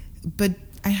 but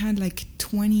I had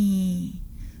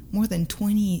more than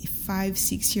 25,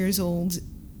 6 years old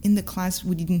in the class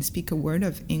who didn't speak a word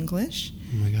of English.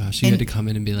 Oh my gosh, you had to come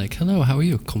in and be like, hello, how are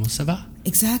you? ¿Cómo se va?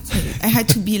 Exactly. I had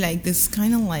to be this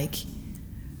kind of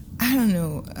I don't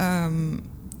know.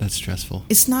 That's stressful.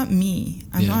 It's not me.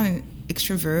 I'm not an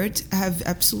extrovert. I have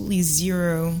absolutely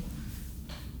zero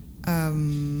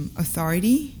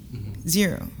authority. Mm-hmm.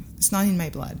 Zero. It's not in my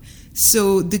blood.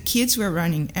 So the kids were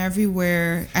running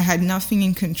everywhere. I had nothing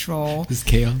in control. It was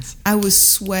chaos. I was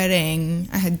sweating.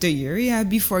 I had diarrhea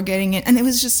before getting it, and I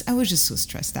was just so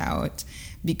stressed out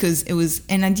because it was.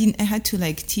 And I had to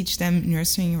teach them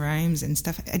nursery rhymes and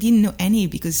stuff. I didn't know any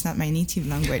because it's not my native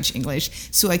language, English.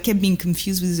 So I kept being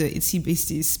confused with the itsy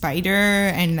bitsy spider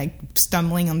and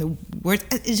stumbling on the word.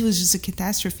 It was just a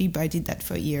catastrophe. But I did that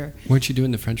for a year. Weren't you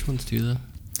doing the French ones too, though?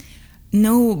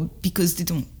 No, because they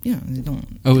don't. They don't.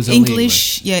 Oh, it was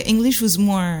English. Yeah, English was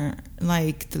more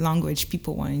like the language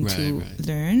people wanted to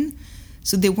learn.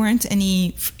 So there weren't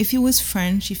any. If it was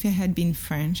French, if it had been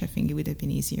French, I think it would have been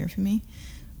easier for me.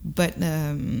 But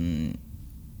it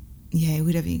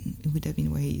would have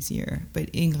been way easier. But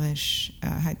English, I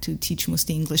had to teach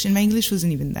mostly English, and my English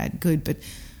wasn't even that good. But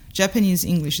Japanese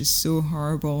English is so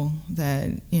horrible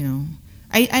that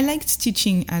I liked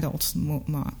teaching adults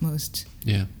most.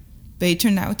 Yeah. But it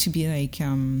turned out to be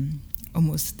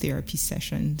almost therapy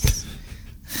sessions.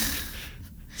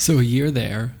 So a year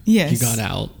there, yes. You got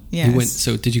out. Yes. You went.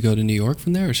 So did you go to New York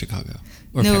from there or Chicago?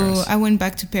 Or no, Paris? I went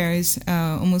back to Paris,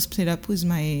 almost split up with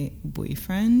my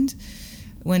boyfriend,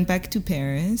 went back to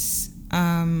Paris,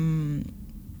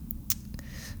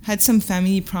 had some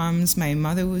family problems. My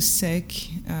mother was sick.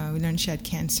 We learned she had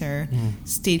cancer.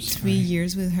 Stayed 3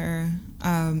 years with her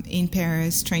in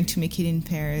Paris, trying to make it in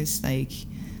Paris, like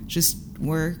just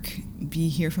work, be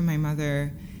here for my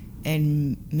mother,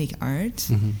 and make art.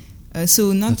 Mm-hmm.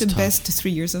 So not That's the tough. Best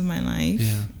 3 years of my life.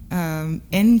 Yeah.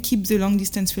 And keep the long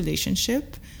distance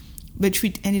relationship, but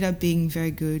it ended up being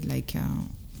very good. Like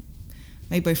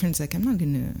my boyfriend's like, we're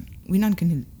not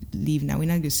gonna leave now. We're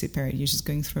not gonna separate. You're just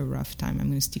going through a rough time. I'm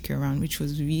gonna stick around, which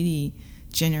was really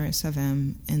generous of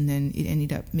him. And then it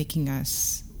ended up making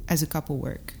us as a couple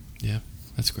work. Yeah,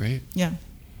 that's great. Yeah.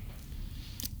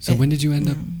 So when did you end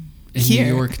up in here.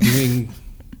 New York doing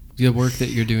the work that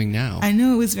you're doing now? I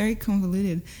know, it was very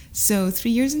convoluted. So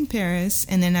 3 years in Paris,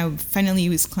 and then I finally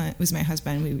with my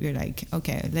husband, we were like,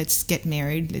 okay, let's get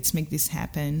married. Let's make this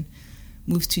happen.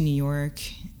 Moved to New York.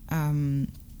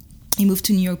 He moved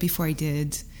to New York before I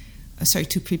did. I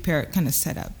started to prepare, kind of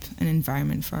set up an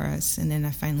environment for us. And then I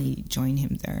finally joined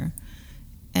him there.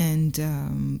 And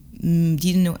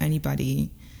didn't know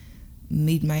anybody.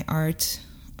 Made my art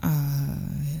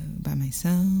by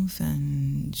myself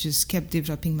and just kept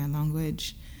developing my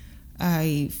language.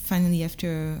 I finally,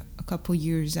 after a couple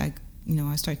years, I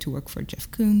started to work for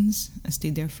Jeff Koons. I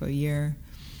stayed there for a year.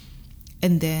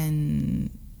 And then...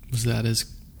 Was that as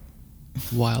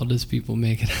wild as people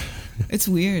make it? It's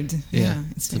weird. Yeah,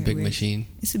 it's a big machine.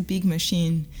 It's a big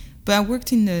machine. But I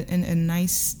worked in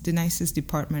the nicest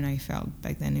department I felt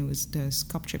back then. It was the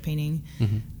sculpture painting,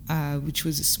 which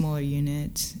was a smaller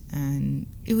unit, and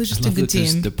it was just a good team.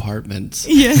 There's departments.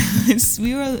 Yeah,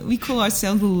 we call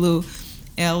ourselves the little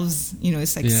elves.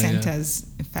 It's like Santa's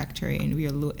factory, and we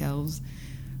are little elves.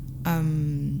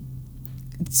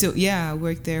 So I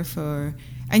worked there for.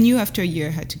 I knew after a year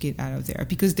I had to get out of there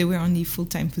because they were only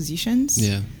full-time positions.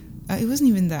 Yeah, it wasn't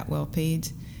even that well paid.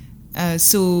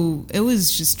 So it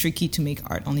was just tricky to make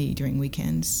art only during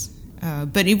weekends.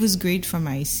 But it was great for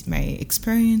my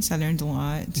experience. I learned a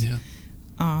lot. Yeah.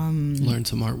 Learned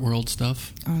some art world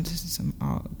stuff. Oh, this is some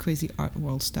crazy art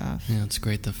world stuff. Yeah, it's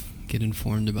great to get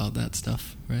informed about that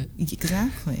stuff, right?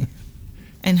 Exactly.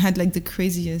 And had like the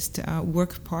craziest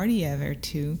work party ever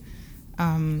too.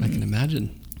 I can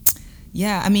imagine.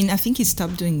 Yeah, I mean, I think he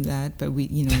stopped doing that, but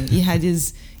he had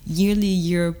his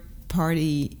year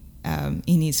party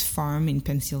in his farm in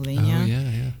Pennsylvania.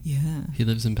 Oh, yeah. He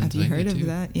lives in Pennsylvania. Have you heard too. of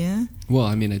that? Yeah. Well,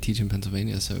 I mean, I teach in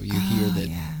Pennsylvania, so you hear that.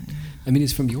 Yeah. I mean,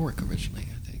 he's from York originally,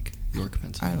 I think. York,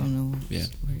 Pennsylvania. I don't know. Yeah.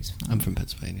 Where he's from. I'm from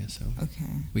Pennsylvania, so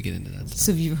we get into that stuff.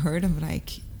 So have you heard of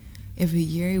every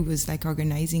year he was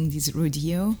organizing this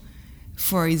rodeo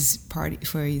for his party,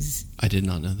 for his I did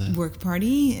not know that. Work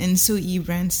party, and so he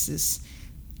rents this,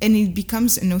 and it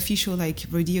becomes an official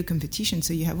rodeo competition.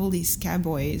 So you have all these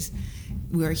cowboys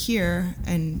who are here,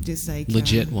 and there's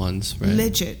legit ones, right?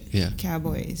 Legit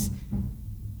cowboys.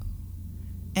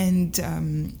 And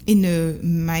in the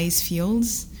maize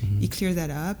fields, you clear that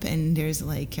up, and there's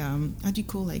how do you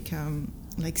call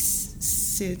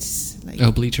sits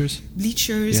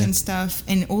bleachers and stuff,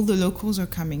 and all the locals are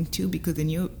coming too because they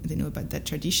know about that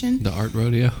tradition. The art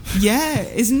rodeo. Yeah,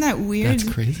 isn't that weird?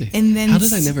 That's crazy. And then how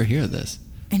did I never hear this?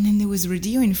 And then there was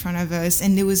rodeo in front of us,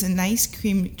 and there was an ice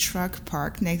cream truck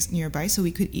parked nearby, so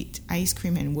we could eat ice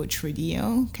cream and watch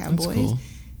rodeo cowboys. That's cool.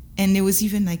 And there was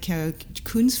even a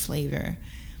Koons flavor,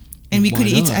 and we could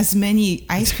eat as many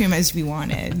ice cream as we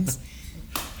wanted.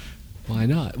 Why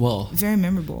not? Well, very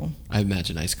memorable. I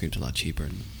imagine ice cream's a lot cheaper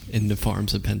in the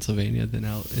farms of Pennsylvania than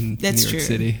out in New York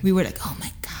City. We were like, oh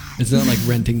my God. It's not like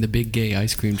renting the big gay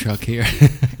ice cream truck here.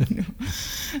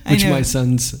 Which my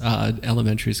son's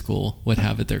elementary school would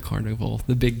have at their carnival.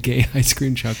 The big gay ice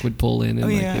cream truck would pull in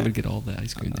and they would get all the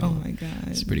ice cream. Oh my God.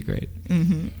 It's pretty great.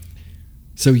 Mm-hmm.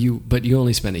 So you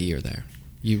only spent a year there.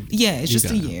 It's just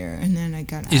a year, and then I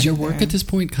got out. Is your work at this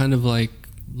point kind of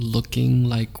looking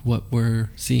like what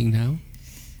we're seeing now?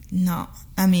 No,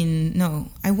 I mean, no.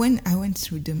 I went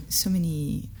through so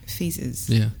many phases.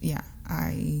 Yeah.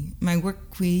 My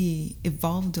work really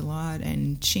evolved a lot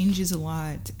and changes a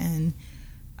lot, and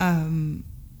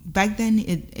back then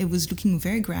it was looking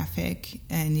very graphic,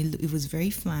 and it was very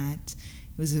flat.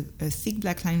 It was a thick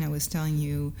black line I was telling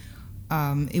you.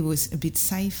 It was a bit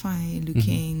sci-fi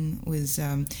looking,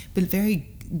 but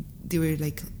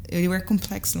they were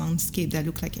complex landscapes that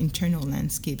looked like internal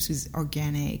landscapes with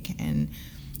organic and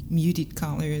muted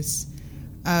colors.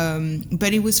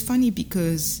 But it was funny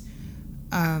because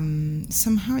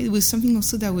somehow it was something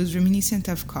also that was reminiscent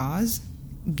of Cause,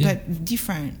 but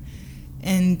different.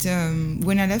 And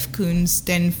when I left Kunst,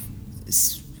 then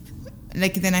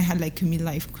I had like a early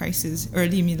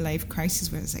midlife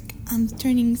crisis, where I was like, I'm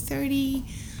turning 30,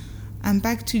 I'm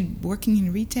back to working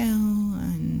in retail,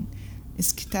 and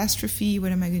it's catastrophe.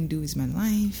 What am I going to do with my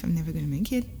life? I'm never going to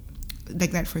make it.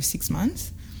 Like that for 6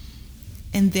 months.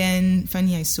 And then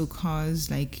finally I saw Cause,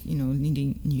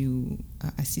 needing new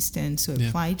assistant. So I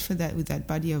applied for that with that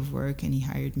body of work, and he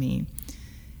hired me.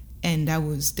 And that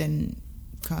was then,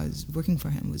 Cause working for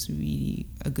him was really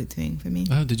a good thing for me.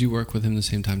 Oh, did you work with him the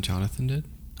same time Jonathan did?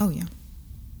 Oh, yeah.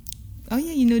 Oh,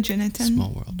 yeah, you know Jonathan?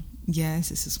 Small world.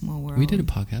 Yes, it's a small world. We did a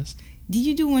podcast. Did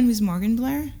you do one with Morgan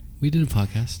Blair? We did a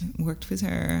podcast. Worked with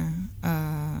her.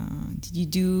 You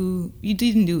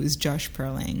didn't do it with Josh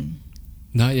Perling.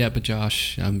 Not yet, but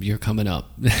Josh, you're coming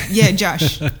up. Yeah,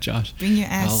 Josh. Josh. Bring your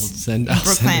ass in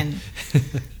Brooklyn.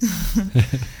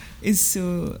 It's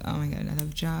so, oh my God, I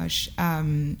love Josh.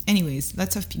 Anyways,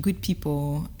 lots of good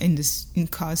people in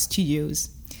Cause Studios.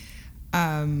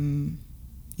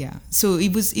 Yeah, so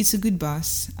it's a good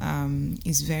boss.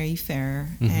 He's very fair,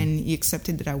 and he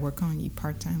accepted that I work only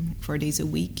part-time, 4 days a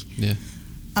week. Yeah.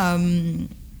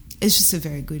 It's just a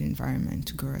very good environment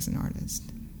to grow as an artist.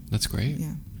 That's great.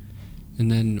 Yeah. And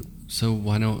then, so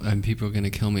why don't, people are going to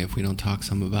kill me if we don't talk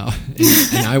some about,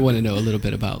 and I want to know a little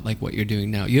bit about like what you're doing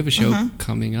now. You have a show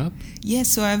coming up? Yeah,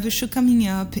 so I have a show coming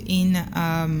up in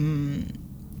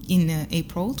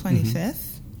April 25th.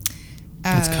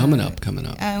 It's coming up.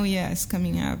 Oh yeah, it's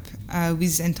coming up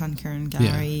with Anton Kern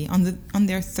Gallery on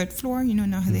their third floor. You know,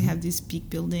 now they have this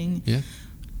big building. Yeah.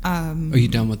 Are you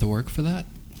done with the work for that?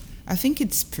 I think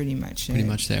it's pretty much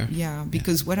there. Yeah,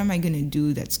 because what am I going to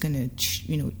do that's going to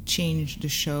change the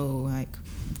show like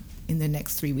in the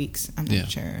next 3 weeks? I'm not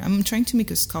sure. I'm trying to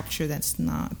make a sculpture that's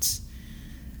not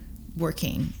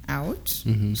working out.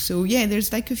 So yeah,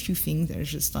 there's like a few things that are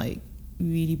just like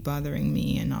really bothering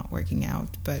me and not working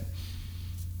out, but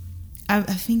I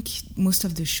think most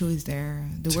of the show is there.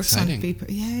 The work's on paper.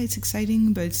 Yeah, it's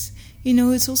exciting, but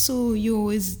it's also, you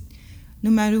always, no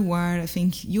matter what, I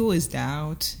think you always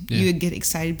doubt. Yeah. You get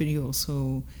excited, but you're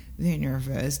also very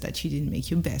nervous that you didn't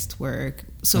make your best work.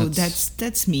 So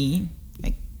that's me.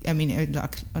 Like, I mean, a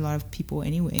lot of people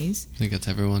anyways. I think that's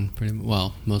everyone,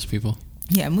 most people.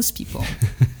 Yeah, most people,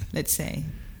 let's say.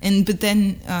 But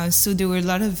then, so there were a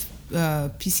lot of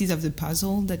pieces of the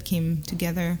puzzle that came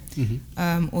together.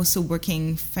 Also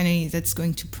working, finally, that's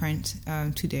going to print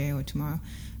today or tomorrow.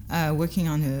 Working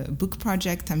on a book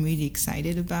project I'm really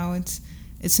excited about.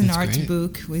 It's an art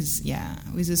book with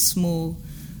a small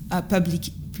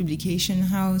publication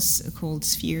house called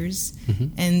Spheres.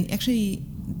 And actually,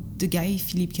 the guy,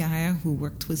 Philippe Carrère, who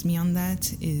worked with me on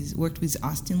that, worked with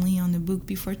Austin Lee on the book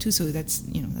before too, so that's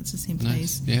the same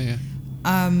place. Nice.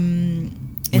 Yeah.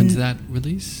 When's that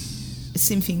release?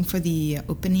 Same thing for the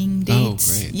opening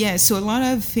dates. Oh, great. Yeah, so a lot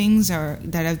of things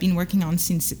that I've been working on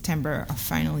since September are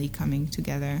finally coming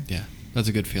together. Yeah, that's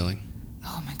a good feeling.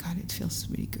 Oh my God, it feels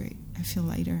really great. I feel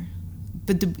lighter.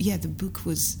 But the book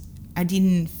was, I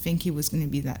didn't think it was going to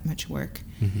be that much work.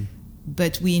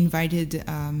 But we invited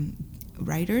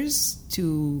writers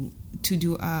to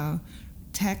do a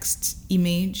text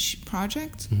image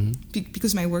project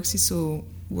because my work so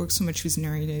much with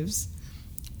narratives.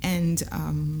 And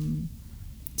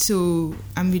so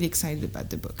I'm really excited about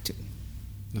the book too.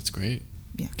 That's great.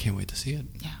 Yeah. Can't wait to see it.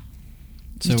 Yeah.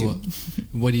 So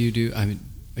what do you do? I mean,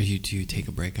 do you take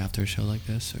a break after a show like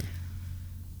this, or?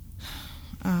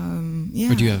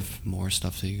 Yeah. Or do you have more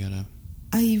stuff that you gotta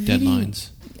deadlines?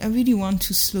 I really want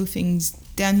to slow things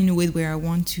down in a way where I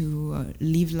want to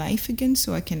live life again,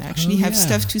 so I can actually have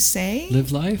stuff to say.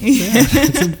 Live life. Yeah.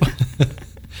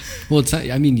 Well,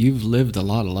 you've lived a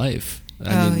lot of life.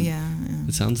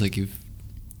 It sounds like you've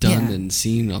done and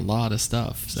seen a lot of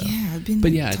stuff. So. Yeah, I've been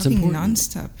it's important.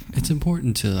 nonstop. It's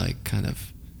important to like kind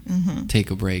of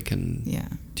take a break and. Yeah.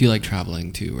 Do you like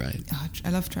traveling too? Right. Oh, I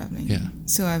love traveling. Yeah.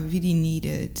 So I really need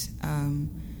it.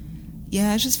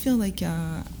 I just feel like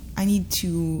I need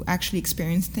to actually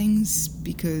experience things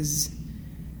because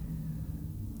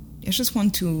I just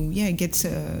want to get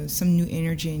some new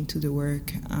energy into the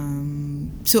work.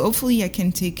 So hopefully I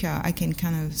can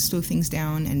kind of slow things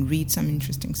down and read some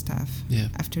interesting stuff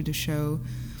after the show.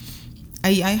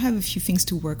 I have a few things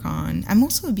to work on. I'm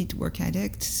also a bit work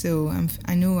addict, so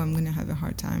I know I'm going to have a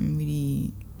hard time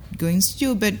really going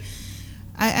studio, but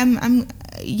I'm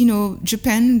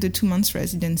Japan, the 2 months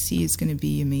residency is going to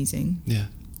be amazing. Yeah.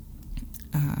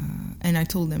 And I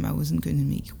told them I wasn't going to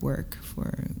make work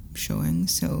for showing,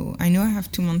 so I know I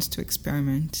have 2 months to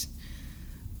experiment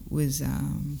with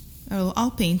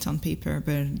I'll paint on paper,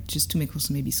 but just to make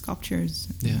also maybe sculptures.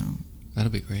 Yeah,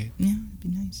 that'll be great. Yeah, it'd be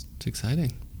nice. It's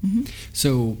exciting. Mm-hmm.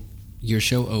 So your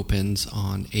show opens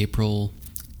on April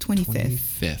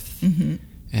 25th. Mm-hmm.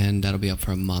 And that'll be up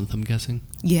for a month, I'm guessing?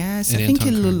 Yes, I think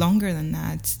a little longer than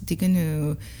that. They're going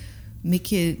to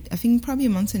make it, I think, probably a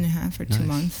month and a half or 2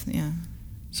 months. Yeah.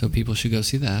 So people should go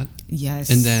see that. Yes.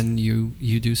 And then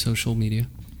you do social media?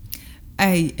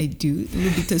 I do a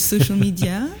little bit of social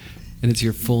media. And it's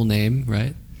your full name,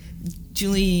 right?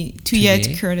 Julie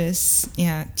Tuyet Curtis.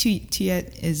 Yeah,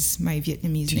 Tuyet is my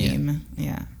Vietnamese name.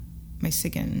 Yeah, my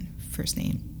second first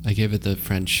name. I gave it the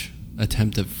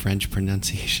attempt of French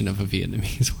pronunciation of a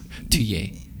Vietnamese word.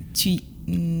 Tuyet.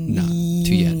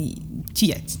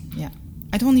 Tuyet. Yeah.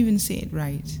 I don't even say it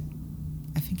right.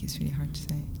 I think it's really hard to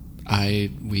say.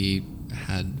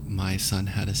 My son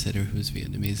had a sitter who was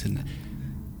Vietnamese, and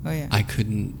I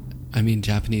couldn't. I mean,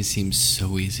 Japanese seems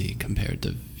so easy compared to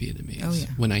Vietnamese. Oh, yeah.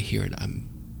 When I hear it, I'm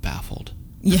baffled.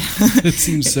 Yeah. It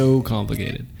seems so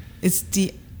complicated. It's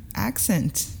the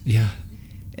accent. Yeah.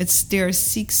 There are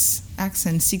 6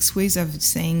 accents, 6 ways of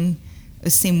saying a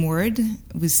same word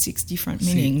with 6 different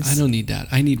meanings. I don't need that.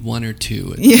 I need 1 or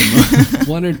 2. Yeah.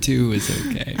 1 or 2 is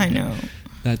okay. I know.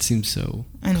 That seems so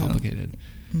complicated.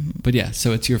 Mm-hmm. But yeah,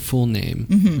 so it's your full name.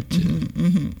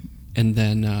 And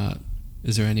then,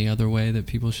 is there any other way that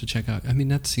people should check out? I mean,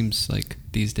 that seems like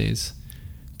these days,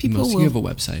 you have a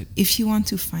website. If you want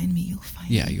to find me, you'll find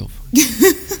me. Yeah, you'll find me.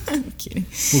 I'm kidding.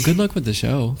 Well, good luck with the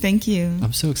show. Thank you.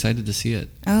 I'm so excited to see it.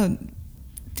 Oh,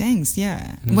 thanks.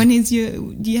 Yeah. When do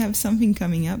you have something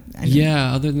coming up?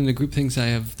 Yeah, other than the group things, I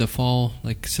have the fall,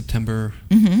 like September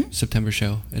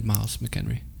show at Miles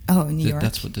McHenry. Oh, New York.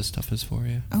 That's what this stuff is for,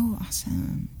 yeah. Oh,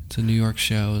 awesome. It's a New York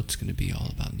show. It's going to be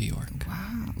all about New York.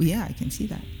 Wow. Yeah, I can see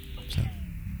that. So,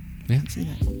 yeah. I can see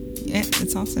that. Yeah,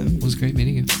 that's awesome. It was great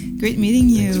meeting you. Great meeting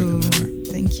you. Thanks for coming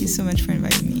over. Thank you so much for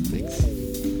inviting me. Thanks.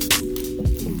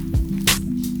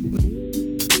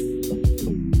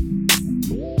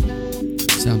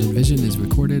 Sound and Vision is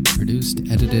recorded, produced,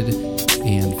 edited,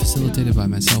 and facilitated by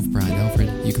myself, Brian Alfred.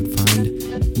 You can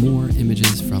find more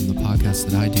images from the podcast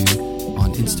that I do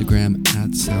on Instagram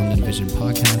at Sound and Vision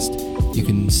Podcast. You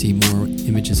can see more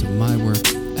images of my work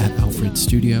at Alfred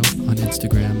Studio on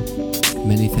Instagram.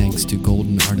 Many thanks to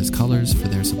Golden Artist Colors for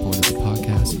their support of the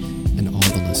podcast and all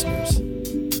the listeners.